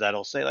drivers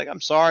that'll say like, I'm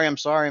sorry,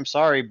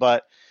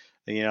 but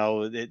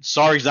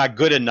sorry's not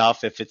good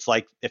enough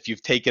if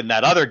you've taken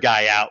that other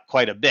guy out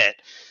quite a bit.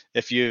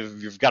 If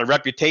you've got a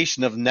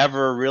reputation of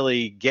never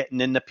really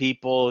getting into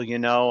people,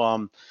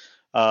 and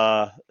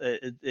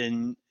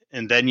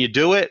then you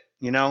do it,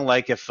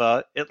 like if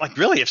Scott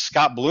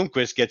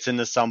Bloomquist gets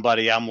into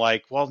somebody, I'm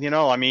like, well,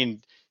 I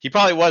mean, he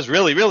probably was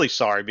really, really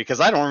sorry, because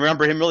I don't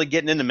remember him really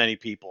getting into many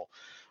people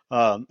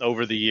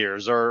over the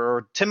years.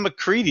 Or Tim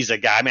McCready's a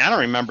guy. I mean, I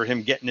don't remember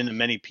him getting into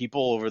many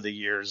people over the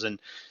years. And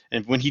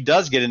when he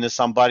does get into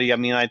somebody, I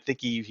mean, I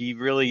think he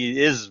really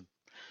is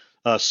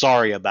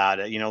sorry about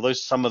it.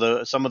 There's some of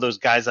those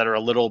guys that are a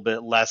little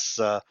bit less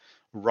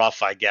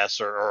rough, I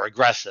guess, or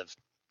aggressive.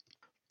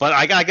 But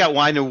I got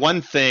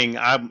one thing.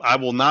 I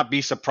will not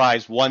be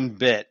surprised one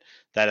bit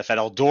that if at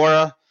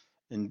Eldora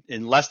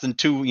in less than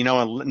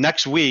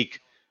next week,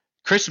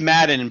 Chris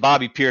Madden and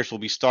Bobby Pierce will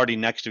be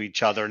starting next to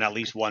each other in at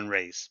least one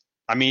race.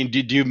 I mean,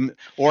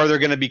 or they're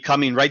going to be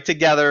coming right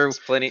together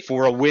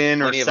for a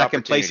win or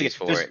second place.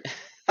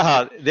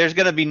 There's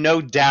going to be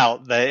no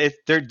doubt that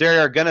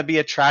they're going to be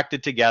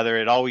attracted together.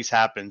 It always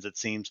happens, it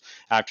seems,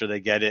 after they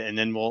get it, and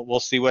then we'll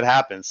see what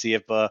happens. See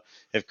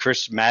if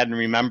Chris Madden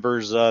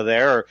remembers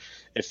there, or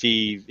if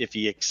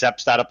he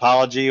accepts that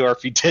apology, or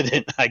if he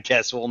didn't. I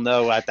guess we'll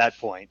know at that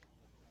point.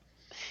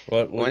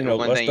 Well,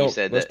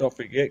 let's don't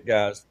forget,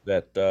 guys,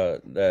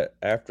 that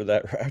after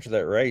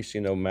that race,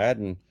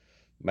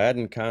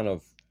 Madden kind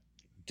of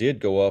did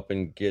go up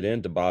and get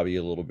into Bobby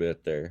a little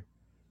bit there.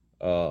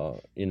 I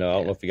don't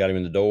know if he got him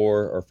in the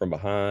door or from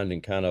behind,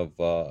 and kind of,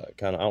 I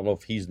don't know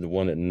if he's the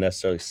one that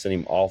necessarily sent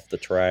him off the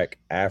track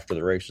after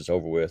the race was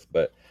over with.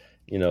 But,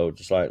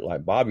 just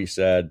like Bobby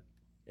said,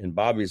 in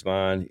Bobby's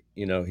mind,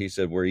 he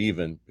said we're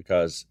even,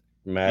 because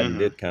Madden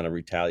did kind of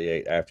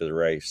retaliate after the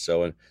race.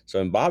 So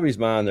in Bobby's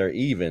mind, they're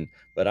even,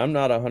 but I'm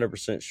not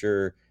 100%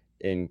 sure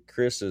in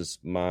Chris's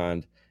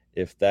mind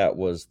if that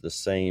was the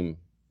same,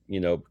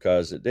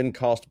 because it didn't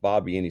cost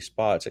Bobby any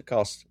spots. It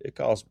cost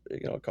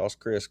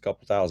Chris a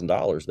couple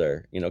 $1,000s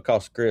there. It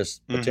cost Chris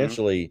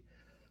potentially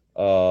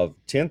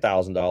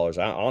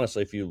 $10,000.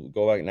 Honestly, if you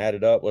go back and add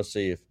it up, let's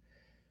see, if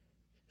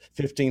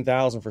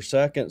 15,000 for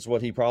seconds,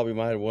 what he probably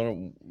might have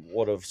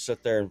would have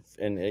sit there,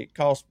 and it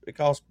cost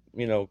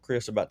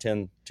Chris about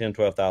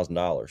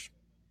 $12,000.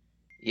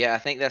 Yeah, I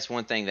think that's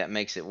one thing that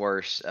makes it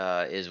worse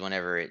is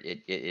whenever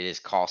it is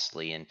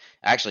costly. And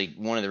actually,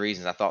 one of the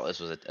reasons I thought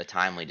this was a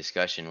timely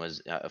discussion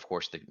was, of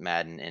course, the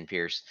Madden and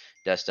Pierce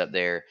dust up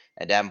there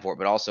at Davenport,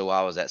 but also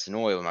while I was at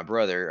Sonoy with my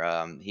brother.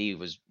 He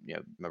was,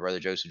 my brother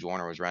Joseph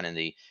Joyner was running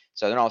the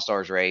Southern All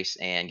Stars race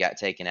and got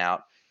taken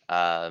out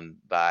by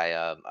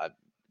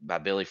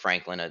Billy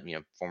Franklin,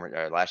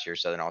 former last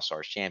year's Southern All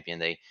Stars champion.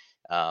 He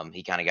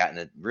kind of got in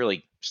the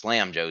really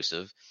slammed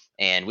Joseph.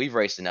 And we've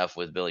raced enough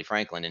with Billy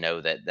Franklin to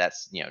know that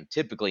that's,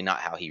 typically not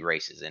how he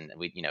races. And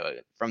we,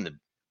 from the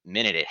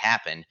minute it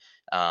happened,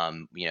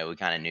 we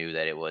kind of knew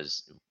that it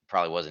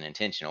probably wasn't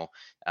intentional.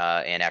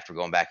 And after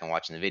going back and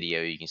watching the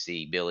video, you can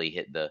see Billy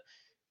hit the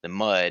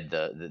mud,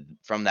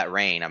 from that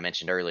rain I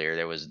mentioned earlier.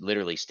 There was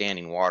literally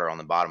standing water on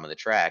the bottom of the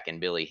track,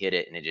 and Billy hit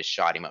it, and it just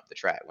shot him up the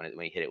track. When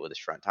he hit it with his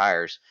front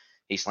tires,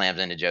 he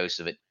slams into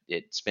Joseph.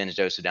 It spins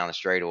Joseph down the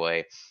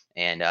straightaway,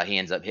 and he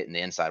ends up hitting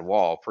the inside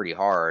wall pretty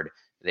hard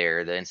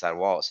there, the inside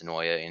wall at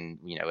Sonoya. And,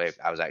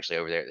 I was actually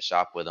over there at the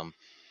shop with him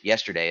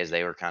yesterday as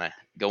they were kind of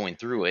going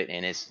through it,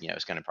 and it's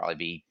it's going to probably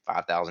be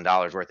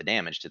 $5,000 worth of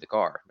damage to the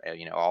car.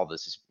 All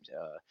this is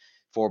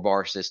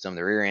 4-bar system,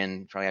 the rear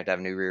end probably have to have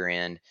a new rear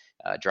end,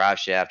 drive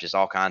shaft, just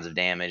all kinds of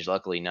damage.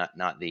 Luckily,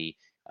 not the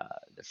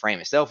frame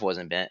itself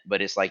wasn't bent,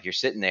 but it's like you're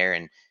sitting there,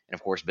 and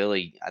of course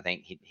Billy, I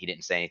think he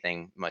didn't say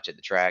anything much at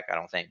the track, I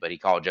don't think, but he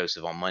called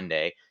Joseph on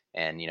Monday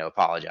and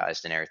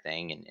apologized and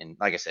everything, and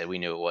like I said, we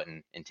knew it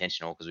wasn't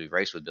intentional because we've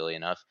raced with Billy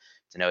enough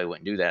to know he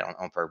wouldn't do that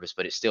on purpose.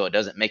 But it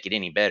doesn't make it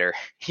any better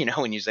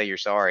when you say you're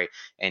sorry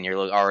and you're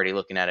already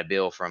looking at a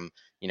bill from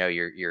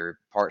your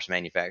parts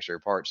manufacturer,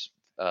 parts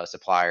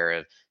supplier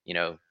of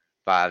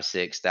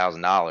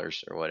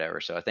 $5,000-6,000 or whatever.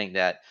 So I think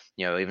that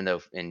even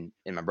though in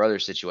my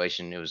brother's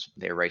situation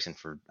they were racing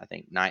for I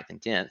think 9th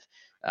and 10th,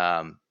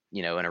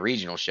 in a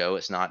regional show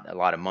it's not a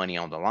lot of money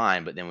on the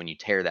line, but then when you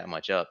tear that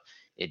much up,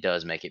 it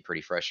does make it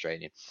pretty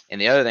frustrating. And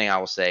the other thing I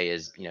will say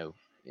is,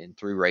 and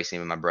through racing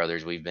with my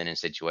brothers, we've been in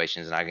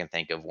situations, and I can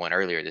think of one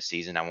earlier this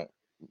season. I won't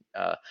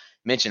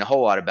mention a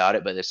whole lot about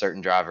it, but a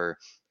certain driver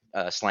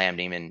slammed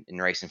him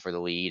in racing for the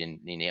lead,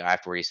 and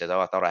afterward he says,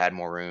 "Oh, I thought I had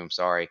more room.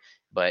 Sorry."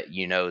 But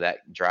that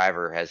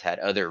driver has had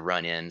other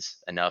run-ins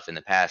enough in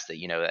the past that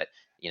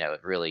it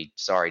really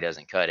sorry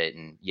doesn't cut it.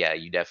 And yeah,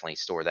 you definitely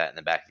store that in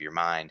the back of your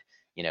mind,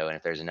 and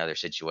if there's another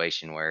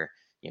situation where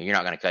you're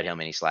not going to cut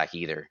him any slack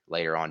either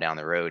later on down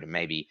the road, and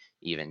maybe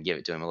even give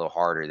it to him a little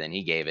harder than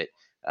he gave it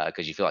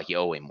because you feel like you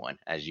owe him one,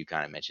 as you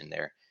kind of mentioned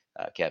there,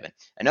 Kevin.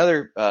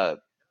 Another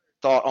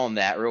thought on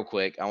that real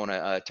quick, I want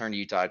to turn to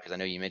you, Todd, because I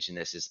know you mentioned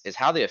this, is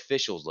how the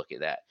officials look at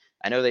that.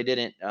 I know they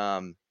didn't,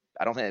 I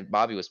don't think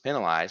Bobby was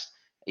penalized,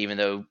 even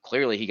though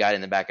clearly he got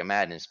in the back of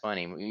Madden and spun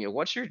him.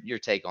 What's your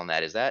take on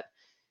that? Is that,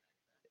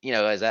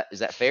 is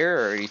that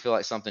fair, or do you feel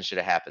like something should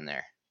have happened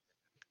there?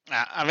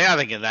 I mean, I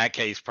think in that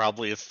case,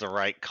 probably it's the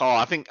right call.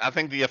 I think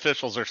the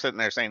officials are sitting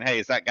there saying, "Hey,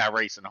 is that guy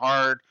racing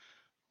hard?"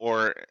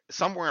 Or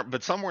somewhere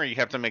you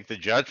have to make the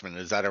judgment.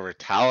 Is that a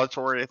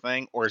retaliatory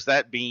thing, or is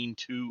that being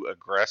too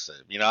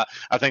aggressive?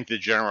 I think the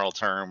general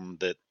term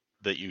that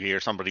you hear,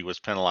 somebody was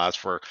penalized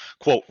for,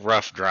 quote,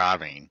 rough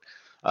driving.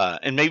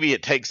 And maybe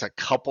it takes a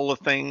couple of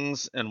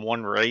things in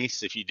one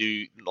race. If you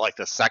do like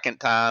the second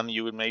time,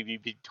 you would maybe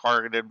be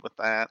targeted with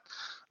that.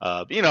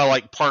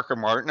 Like Parker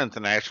Martin at the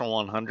National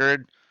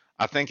 100,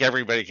 I think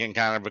everybody can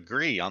kind of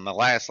agree on the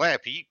last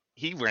lap.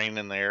 He ran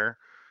in there.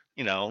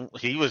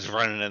 He was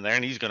running in there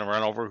and he's going to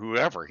run over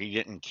whoever. He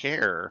didn't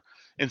care.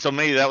 And so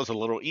maybe that was a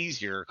little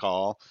easier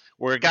call.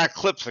 Where a guy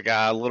clips a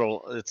guy a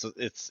little,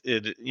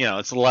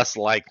 it's less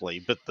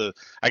likely. But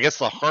I guess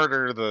the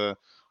harder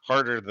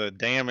the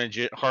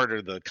damage,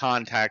 harder the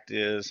contact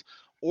is.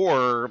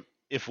 Or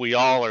if we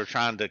all are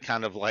trying to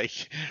kind of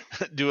like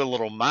do a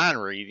little mind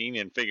reading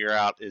and figure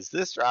out, is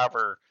this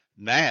driver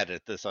mad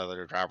at this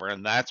other driver,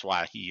 and that's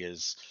why he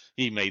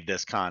made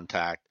this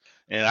contact.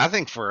 And I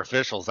think for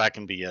officials that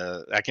can be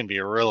a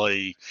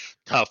really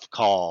tough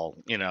call.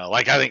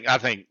 Like I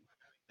think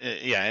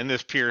yeah, in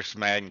this Pierce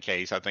Madden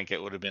case, I think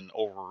it would have been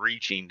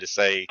overreaching to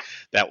say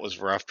that was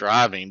rough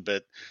driving.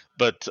 But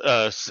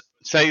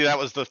say that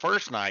was the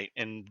first night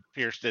and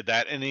Pierce did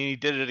that, and then he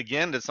did it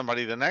again to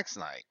somebody the next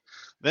night.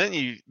 Then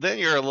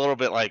you're a little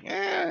bit like,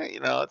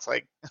 it's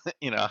like,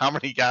 how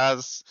many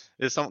guys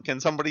can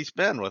somebody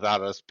spin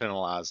without us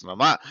penalizing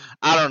them? I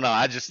don't know.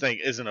 I just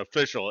think as an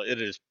official, it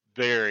is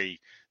very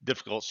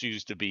difficult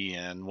shoes to be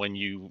in when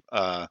you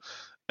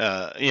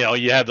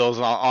you have those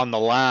on the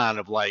line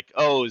of like,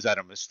 oh, is that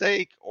a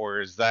mistake,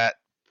 or is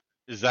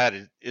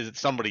it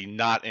somebody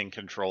not in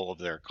control of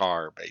their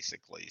car,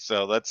 basically?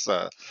 So that's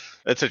a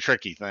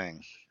tricky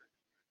thing.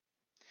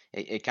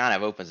 It kind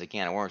of opens a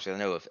can of worms. I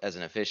know as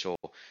an official,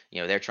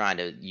 they're trying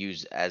to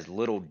use as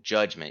little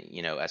judgment,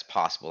 as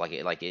possible. Like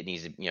it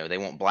needs to, they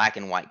want black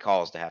and white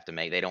calls to have to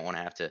make. They don't want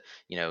to have to,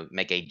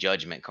 make a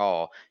judgment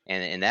call.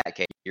 And in that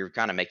case, you're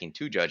kind of making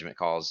two judgment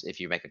calls. If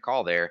you make a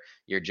call there,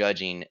 you're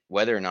judging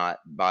whether or not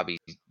Bobby,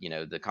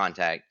 the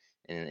contact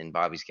in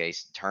Bobby's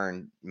case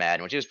turned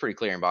Madden, which is pretty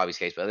clear in Bobby's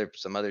case, but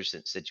some other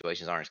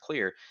situations aren't as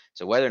clear.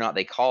 So whether or not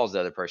they caused the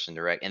other person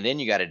to wreck, and then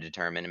you got to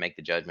determine and make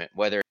the judgment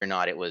whether or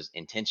not it was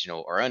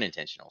intentional or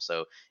unintentional.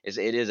 So it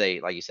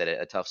is like you said,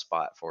 a tough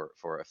spot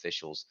for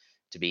officials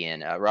to be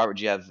in. Robert,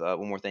 do you have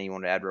one more thing you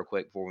want to add real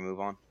quick before we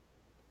move on?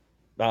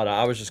 No,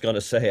 I was just going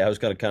to say, I was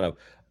going to kind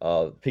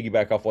of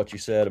piggyback off what you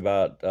said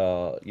about,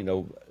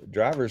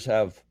 drivers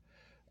have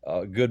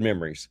good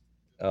memories.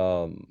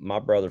 My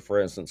brother, for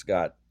instance,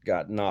 got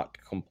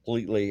knocked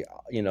completely,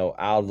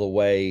 out of the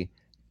way,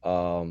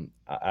 out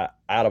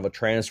of a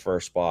transfer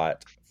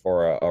spot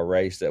for a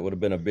race that would have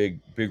been a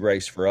big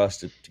race for us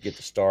to get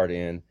the start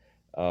in,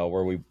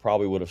 where we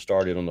probably would have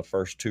started on the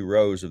first 2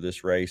 rows of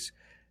this race.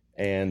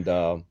 And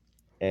me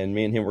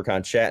and him were kind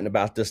of chatting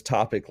about this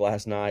topic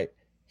last night.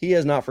 He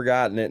has not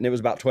forgotten it, and it was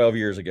about 12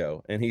 years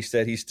ago. And he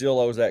said he still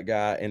owes that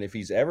guy, and if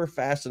he's ever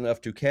fast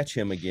enough to catch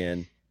him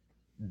again,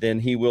 then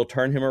he will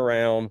turn him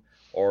around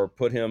or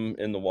put him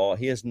in the wall.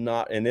 He is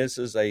not, and this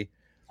is a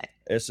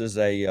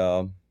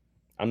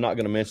I'm not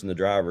going to mention the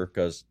driver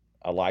because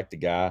I like the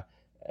guy,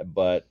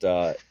 but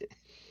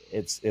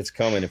it's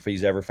coming if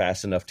he's ever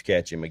fast enough to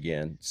catch him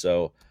again.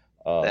 So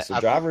so I think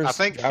drivers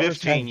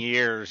 15 have,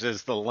 years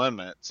is the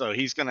limit, so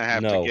he's going to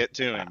have to no. get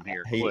to him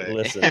here quick.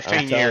 Listen,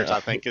 15 years, I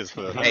think, is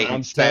the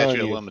I'm statute telling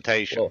of you.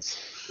 limitations.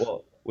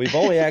 Well, we've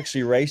only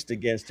actually raced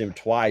against him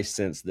twice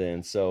since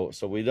then. So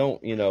we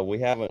don't, we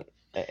haven't.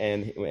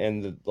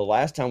 And the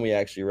last time we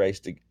actually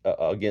raced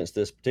against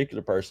this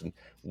particular person,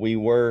 we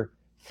were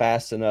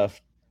fast enough.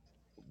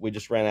 We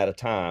just ran out of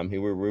time. We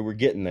were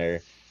getting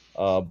there.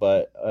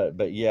 But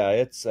yeah,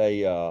 it's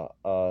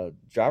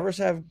drivers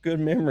have good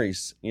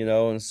memories,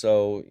 and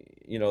so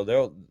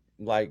they'll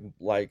like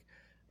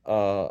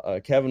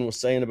Kevin was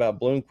saying about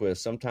Bloomquist.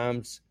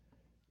 Sometimes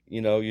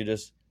you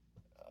just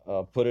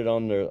put it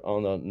on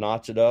the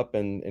notch it up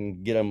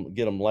and get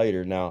them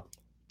later. Now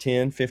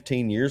 10,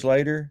 15 years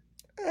later,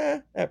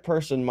 that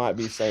person might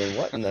be saying,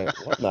 what in the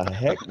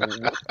heck,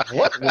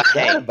 what was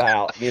that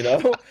about? I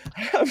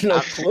have no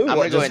clue. I'm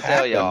what gonna go just and tell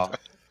happened. y'all,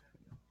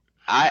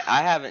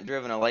 I haven't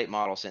driven a late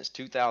model since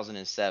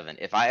 2007.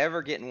 If I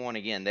ever get in one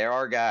again, there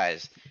are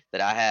guys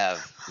that I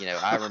have,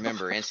 I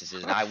remember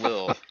instances, and I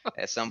will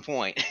at some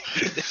point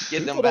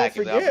get them back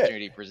if the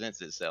opportunity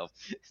presents itself.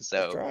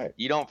 So right.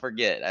 You don't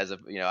forget. As a,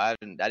 I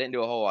didn't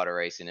do a whole lot of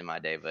racing in my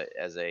day, but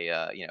as a,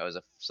 as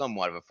a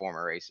somewhat of a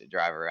former race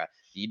driver,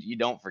 you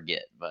don't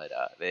forget. But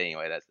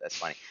anyway, that's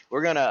funny.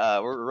 We're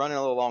running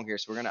a little long here,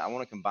 so I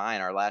want to combine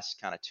our last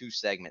kind of two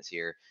segments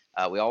here.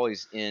 We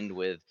always end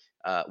with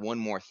one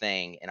more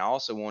thing, and I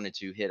also wanted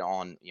to hit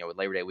on, with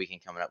Labor Day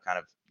weekend coming up, kind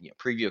of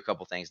preview a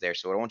couple things there.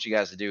 So what I want you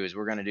guys to do is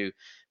we're going to do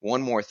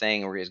one more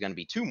thing, or it's going to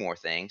be two more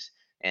things,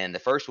 and the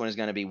first one is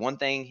going to be one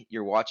thing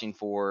you're watching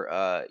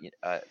for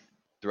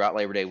throughout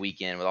Labor Day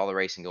weekend with all the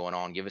racing going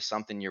on. Give us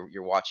something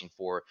you're watching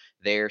for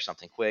there,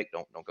 something quick.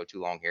 Don't go too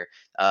long here.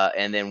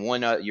 And then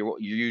one your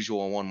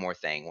usual one more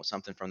thing,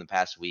 something from the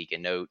past week, a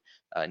note,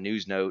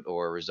 news note,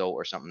 or a result,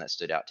 or something that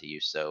stood out to you.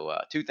 So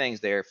two things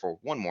there for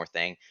one more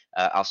thing.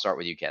 I'll start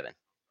with you, Kevin.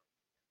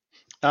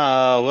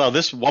 Well,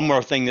 this one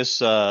more thing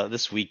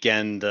this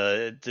weekend.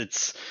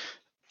 It's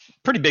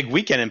pretty big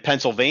weekend in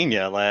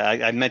Pennsylvania.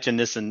 I mentioned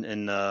this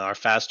in our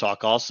Fast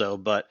Talk also,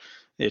 but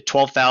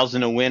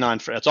 12,000 to win on.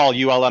 It's all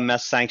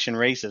ULMS sanctioned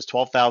races.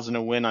 12,000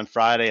 to win on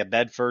Friday at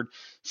Bedford.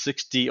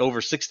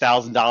 Over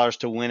 $6,000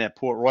 to win at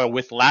Port Royal,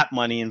 with lap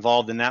money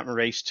involved in that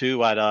race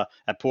too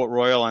at Port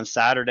Royal on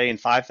Saturday,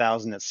 and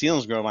 5,000 at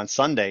Selinsgrove on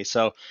Sunday.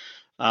 So,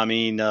 I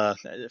mean,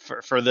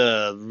 for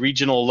the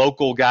regional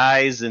local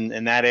guys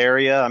in that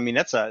area, I mean,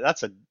 that's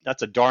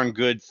a darn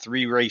good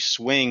 3-race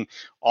swing.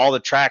 All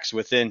the tracks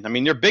within, I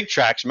mean, they're big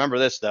tracks. Remember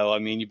this though. I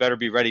mean, you better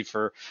be ready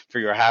for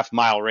your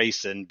half-mile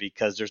racing,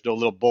 because there's no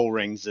little bull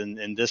rings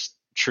in this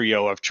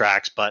trio of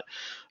tracks. But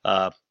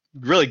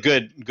really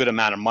good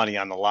amount of money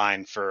on the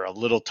line for a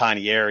little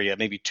tiny area,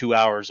 maybe 2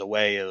 hours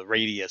away, a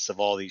radius of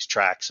all these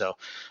tracks. So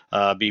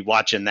be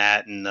watching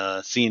that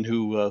and seeing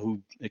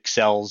who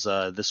excels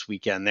this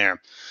weekend there.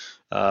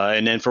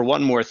 And then for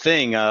one more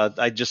thing,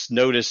 I just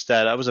noticed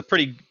that it was a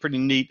pretty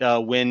neat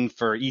win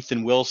for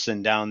Ethan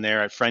Wilson down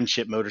there at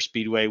Friendship Motor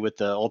Speedway with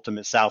the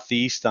Ultimate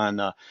Southeast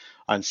on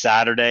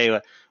Saturday.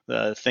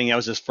 The thing, that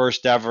was his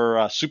first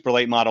ever super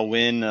late model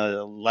win,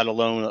 let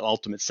alone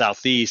Ultimate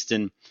Southeast,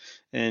 and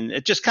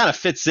it just kind of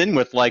fits in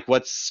with like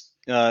what's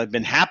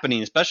been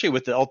happening, especially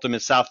with the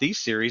Ultimate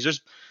Southeast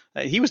Series.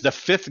 He was the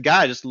fifth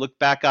guy. Just look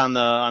back on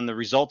the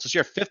results this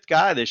year. Fifth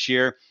guy this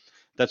year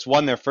that's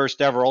won their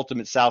first ever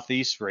Ultimate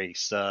Southeast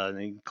race,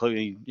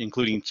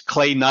 including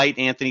Clay Knight,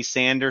 Anthony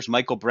Sanders,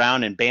 Michael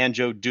Brown, and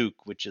Banjo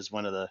Duke, which is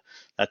one of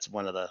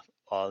the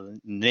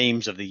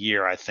names of the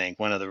year, I think.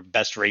 One of the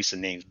best racing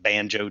names,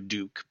 Banjo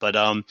Duke. But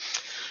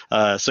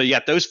so you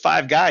got those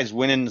 5 guys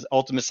winning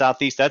Ultimate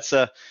Southeast. That's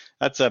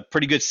a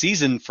pretty good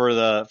season for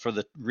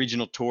the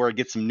regional tour.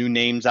 Get some new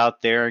names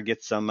out there.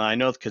 Get some, I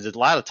know, because a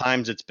lot of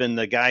times it's been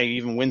the guy who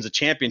even wins a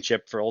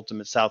championship for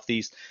Ultimate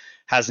Southeast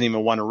hasn't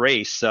even won a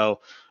race.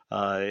 So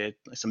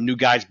some new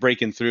guys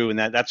breaking through, and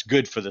that's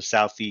good for the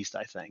Southeast,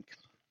 I think.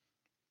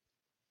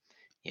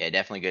 Yeah,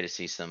 definitely good to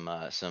see some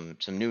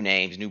new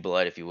names, new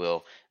blood, if you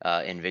will,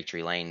 in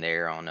victory lane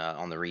there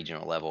on the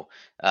regional level.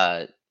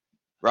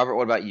 Robert,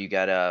 what about you?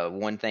 Got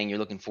one thing you're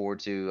looking forward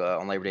to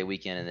on Labor Day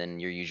weekend, and then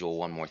your usual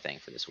one more thing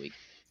for this week?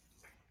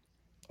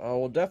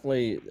 Well,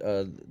 definitely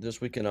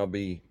this weekend I'll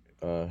be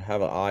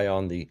have an eye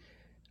on the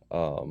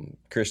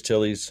Chris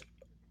Tilley's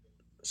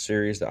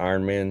series, the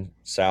Ironman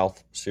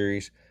South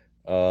series.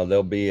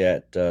 They'll be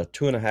at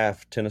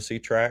 2.5 Tennessee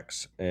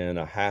tracks and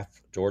a half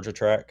Georgia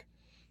track.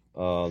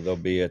 They'll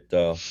be at,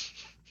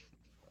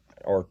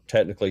 or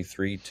technically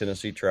 3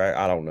 Tennessee track.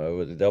 I don't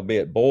know. They'll be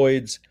at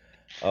Boyd's,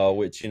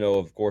 which,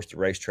 of course, the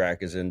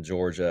racetrack is in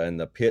Georgia and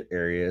the pit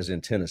area is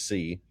in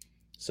Tennessee.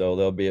 So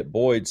they'll be at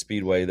Boyd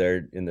Speedway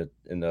there in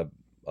the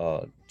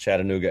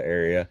Chattanooga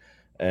area,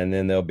 and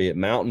then they'll be at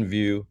Mountain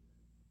View,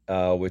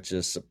 which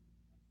is,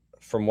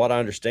 from what I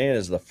understand,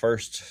 is the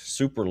first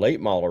super late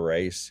model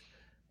race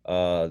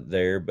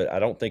there, but I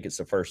don't think it's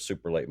the first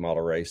super late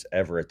model race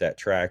ever at that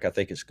track. I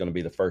think it's going to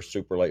be the first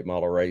super late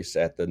model race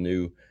at the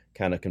new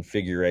kind of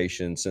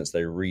configuration since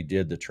they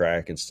redid the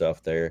track and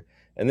stuff there.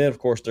 And then of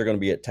course they're going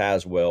to be at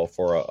Tazewell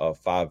for a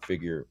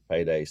 5-figure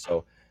payday.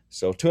 So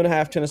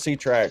 2.5 Tennessee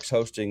tracks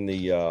hosting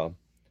the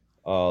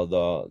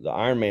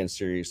Ironman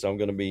series. So I'm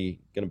going to be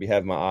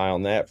having my eye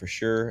on that for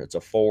sure. It's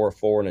a 4, a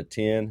 4, and a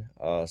 10.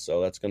 So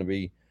that's going to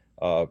be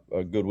a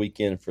good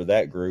weekend for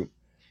that group.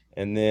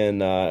 And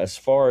then as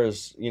far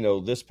as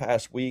this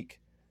past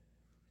week,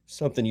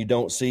 something you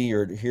don't see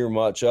or hear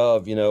much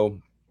of,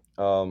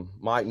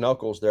 Mike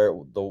Knuckles there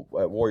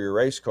at Warrior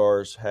Race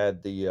Cars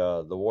had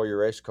the Warrior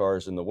Race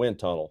Cars in the wind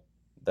tunnel.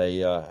 They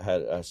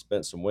had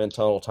spent some wind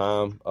tunnel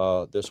time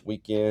this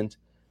weekend,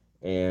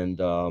 and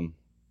I'm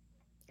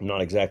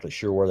not exactly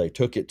sure where they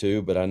took it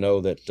to, but I know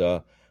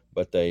that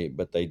but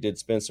they did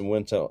spend some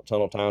wind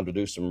tunnel time to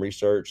do some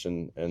research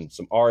and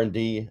some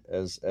R&D,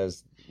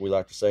 as we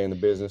like to say in the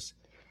business.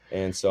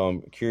 And so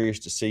I'm curious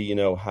to see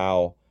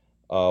how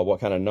what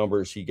kind of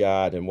numbers he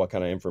got and what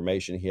kind of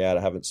information he had.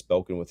 I haven't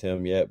spoken with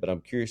him yet, but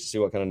I'm curious to see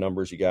what kind of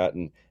numbers he got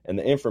and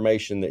the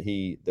information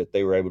that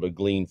they were able to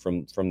glean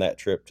from that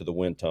trip to the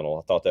wind tunnel.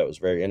 I thought that was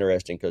very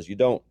interesting, because you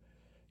don't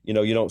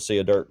see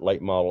a dirt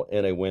late model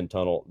in a wind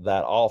tunnel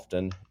that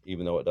often,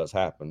 even though it does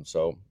happen.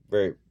 So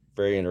very,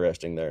 very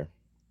interesting there.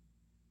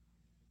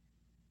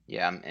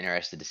 Yeah, I'm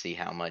interested to see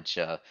how much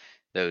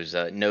those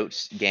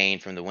notes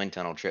gained from the wind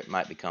tunnel trip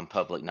might become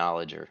public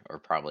knowledge, or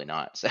probably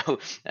not. So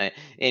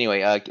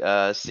anyway,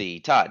 let's see,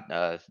 Todd,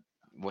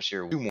 what's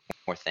your two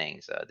more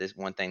things? This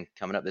one thing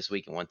coming up this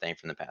week and one thing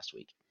from the past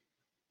week.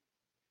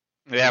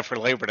 Yeah, for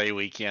Labor Day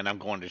weekend, I'm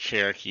going to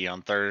Cherokee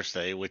on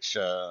Thursday, which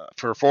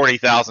for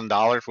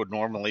 $40,000 would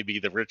normally be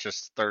the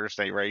richest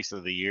Thursday race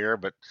of the year,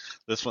 but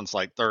this one's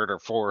like third or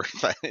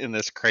fourth in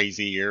this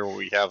crazy year where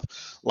we have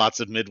lots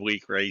of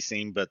midweek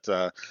racing, but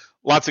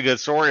lots of good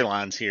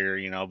storylines here.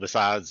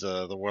 Besides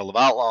the World of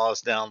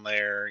Outlaws down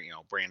there,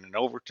 Brandon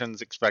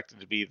Overton's expected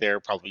to be there,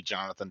 probably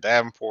Jonathan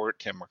Davenport,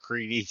 Tim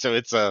McCready. So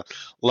it's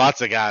lots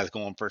of guys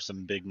going for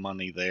some big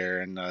money there,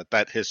 and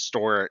that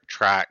historic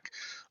track.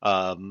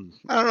 I don't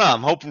know.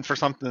 I'm hoping for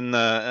something,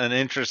 an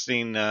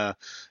interesting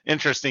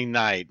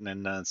night,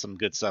 and some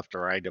good stuff to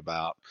write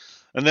about.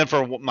 And then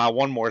for my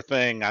one more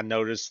thing, I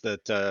noticed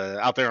that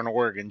out there in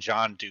Oregon,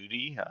 John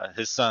Duty,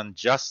 his son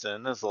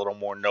Justin, is a little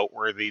more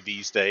noteworthy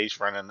these days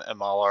running the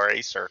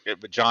MLRA circuit.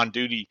 But John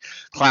Duty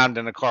climbed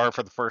in a car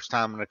for the first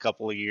time in a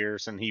couple of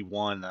years, and he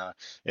won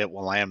at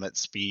Willamette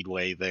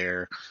Speedway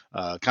there.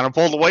 Kind of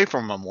pulled away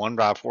from him, won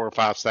by 4 or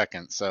 5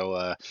 seconds.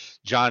 So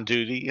John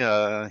Duty,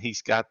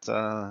 he's got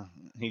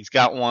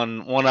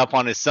one up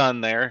on his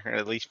son there,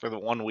 at least for the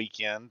one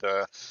weekend.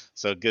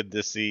 So good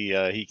to see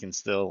he can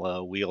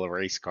still wheel a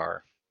race car.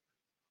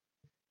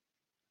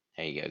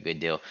 There you go, good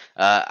deal.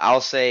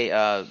 I'll say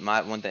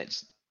my one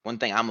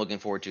thing I'm looking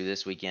forward to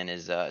this weekend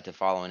is to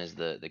following is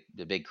the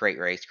big crate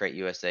race, Crate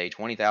USA,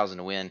 20,000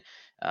 to win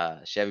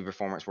Chevy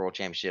Performance World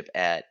Championship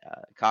at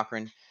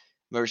Cochran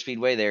Motor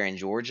Speedway there in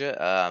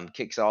Georgia.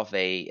 Kicks off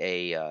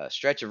a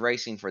stretch of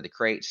racing for the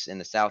crates in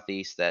the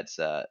southeast that's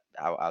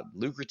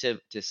lucrative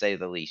to say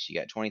the least. You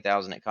got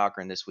 20,000 at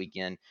Cochran this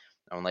weekend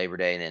on Labor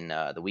Day, and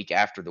then the week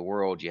after the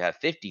World, you have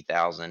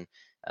 50,000.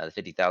 The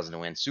 50,000 to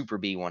win Super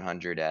B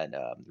 100 at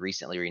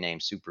recently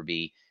renamed Super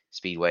B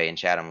Speedway in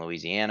Chatham,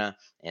 Louisiana.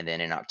 And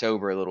then in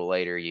October, a little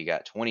later, you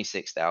got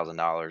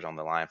 $26,000 on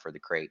the line for the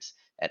crates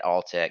at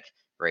Alltech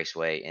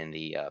Raceway in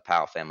the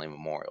Powell Family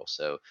Memorial.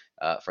 So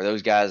for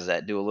those guys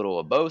that do a little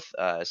of both,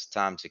 it's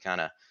time to kind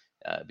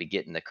of be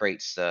getting the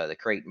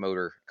crate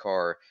motor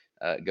car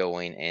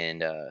going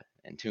and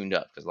tuned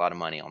up, because a lot of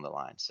money on the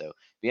line. So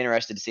be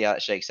interested to see how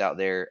it shakes out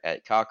there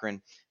at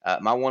Cochran.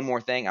 My one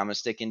more thing, I'm gonna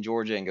stick in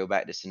Georgia and go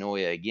back to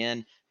Senoia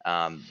again.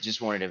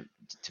 Just wanted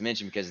to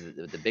mention, because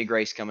the big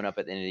race coming up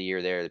at the end of the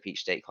year there, the Peach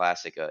State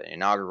Classic,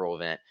 inaugural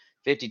event,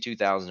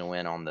 52,000 to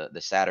win on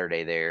the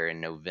Saturday there in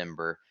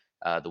November,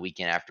 the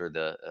weekend after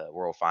the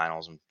World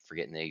Finals. I'm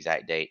forgetting the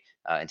exact date,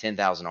 and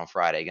 10,000 on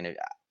Friday.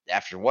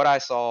 After what I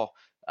saw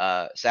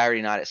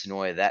Saturday night at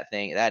Senoia,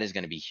 that is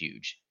going to be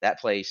huge. That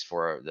place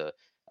for the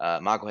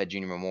Michael Head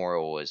Jr.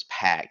 Memorial was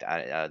packed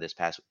this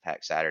past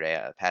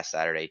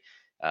Saturday.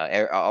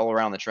 All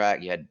around the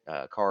track, you had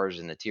cars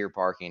in the tier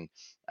parking,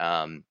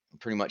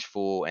 pretty much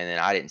full, and then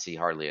I didn't see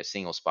hardly a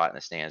single spot in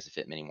the stands to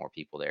fit many more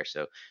people there.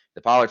 So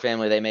the Pollard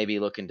family, they may be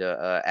looking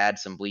to add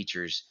some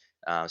bleachers,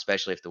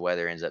 especially if the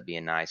weather ends up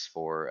being nice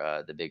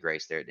for the big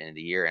race there at the end of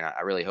the year. And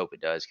I really hope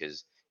it does,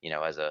 because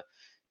as a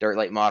dirt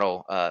late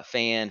model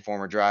fan,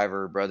 former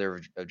driver,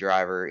 brother of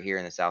driver here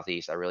in the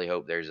Southeast, I really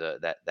hope there's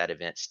that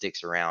event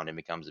sticks around and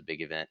becomes a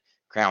big event,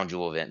 crown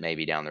jewel event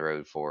maybe down the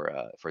road for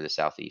the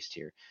Southeast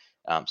here.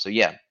 So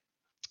yeah.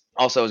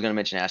 Also, I was going to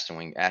mention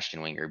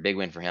Ashton Winger, big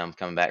win for him,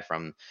 coming back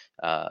from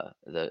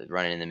the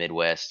running in the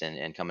Midwest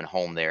and coming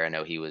home there. I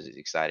know he was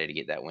excited to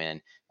get that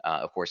win.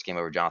 Of course, came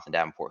over Jonathan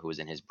Davenport, who was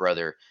in his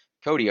brother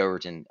Cody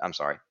Overton. I'm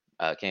sorry,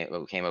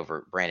 came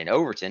over Brandon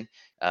Overton,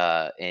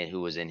 and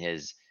who was in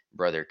his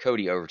brother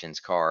Cody Overton's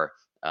car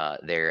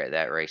there at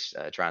that race,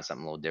 trying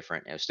something a little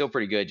different. It was still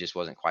pretty good, just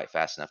wasn't quite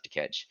fast enough to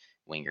catch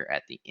Winger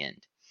at the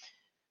end.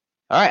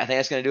 All right, I think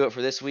that's going to do it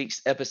for this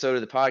week's episode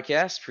of the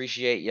podcast.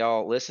 Appreciate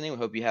y'all listening. We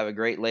hope you have a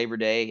great Labor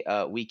Day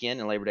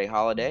weekend and Labor Day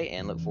holiday,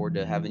 and look forward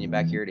to having you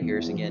back here to hear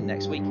us again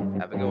next week.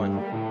 Have a good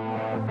one.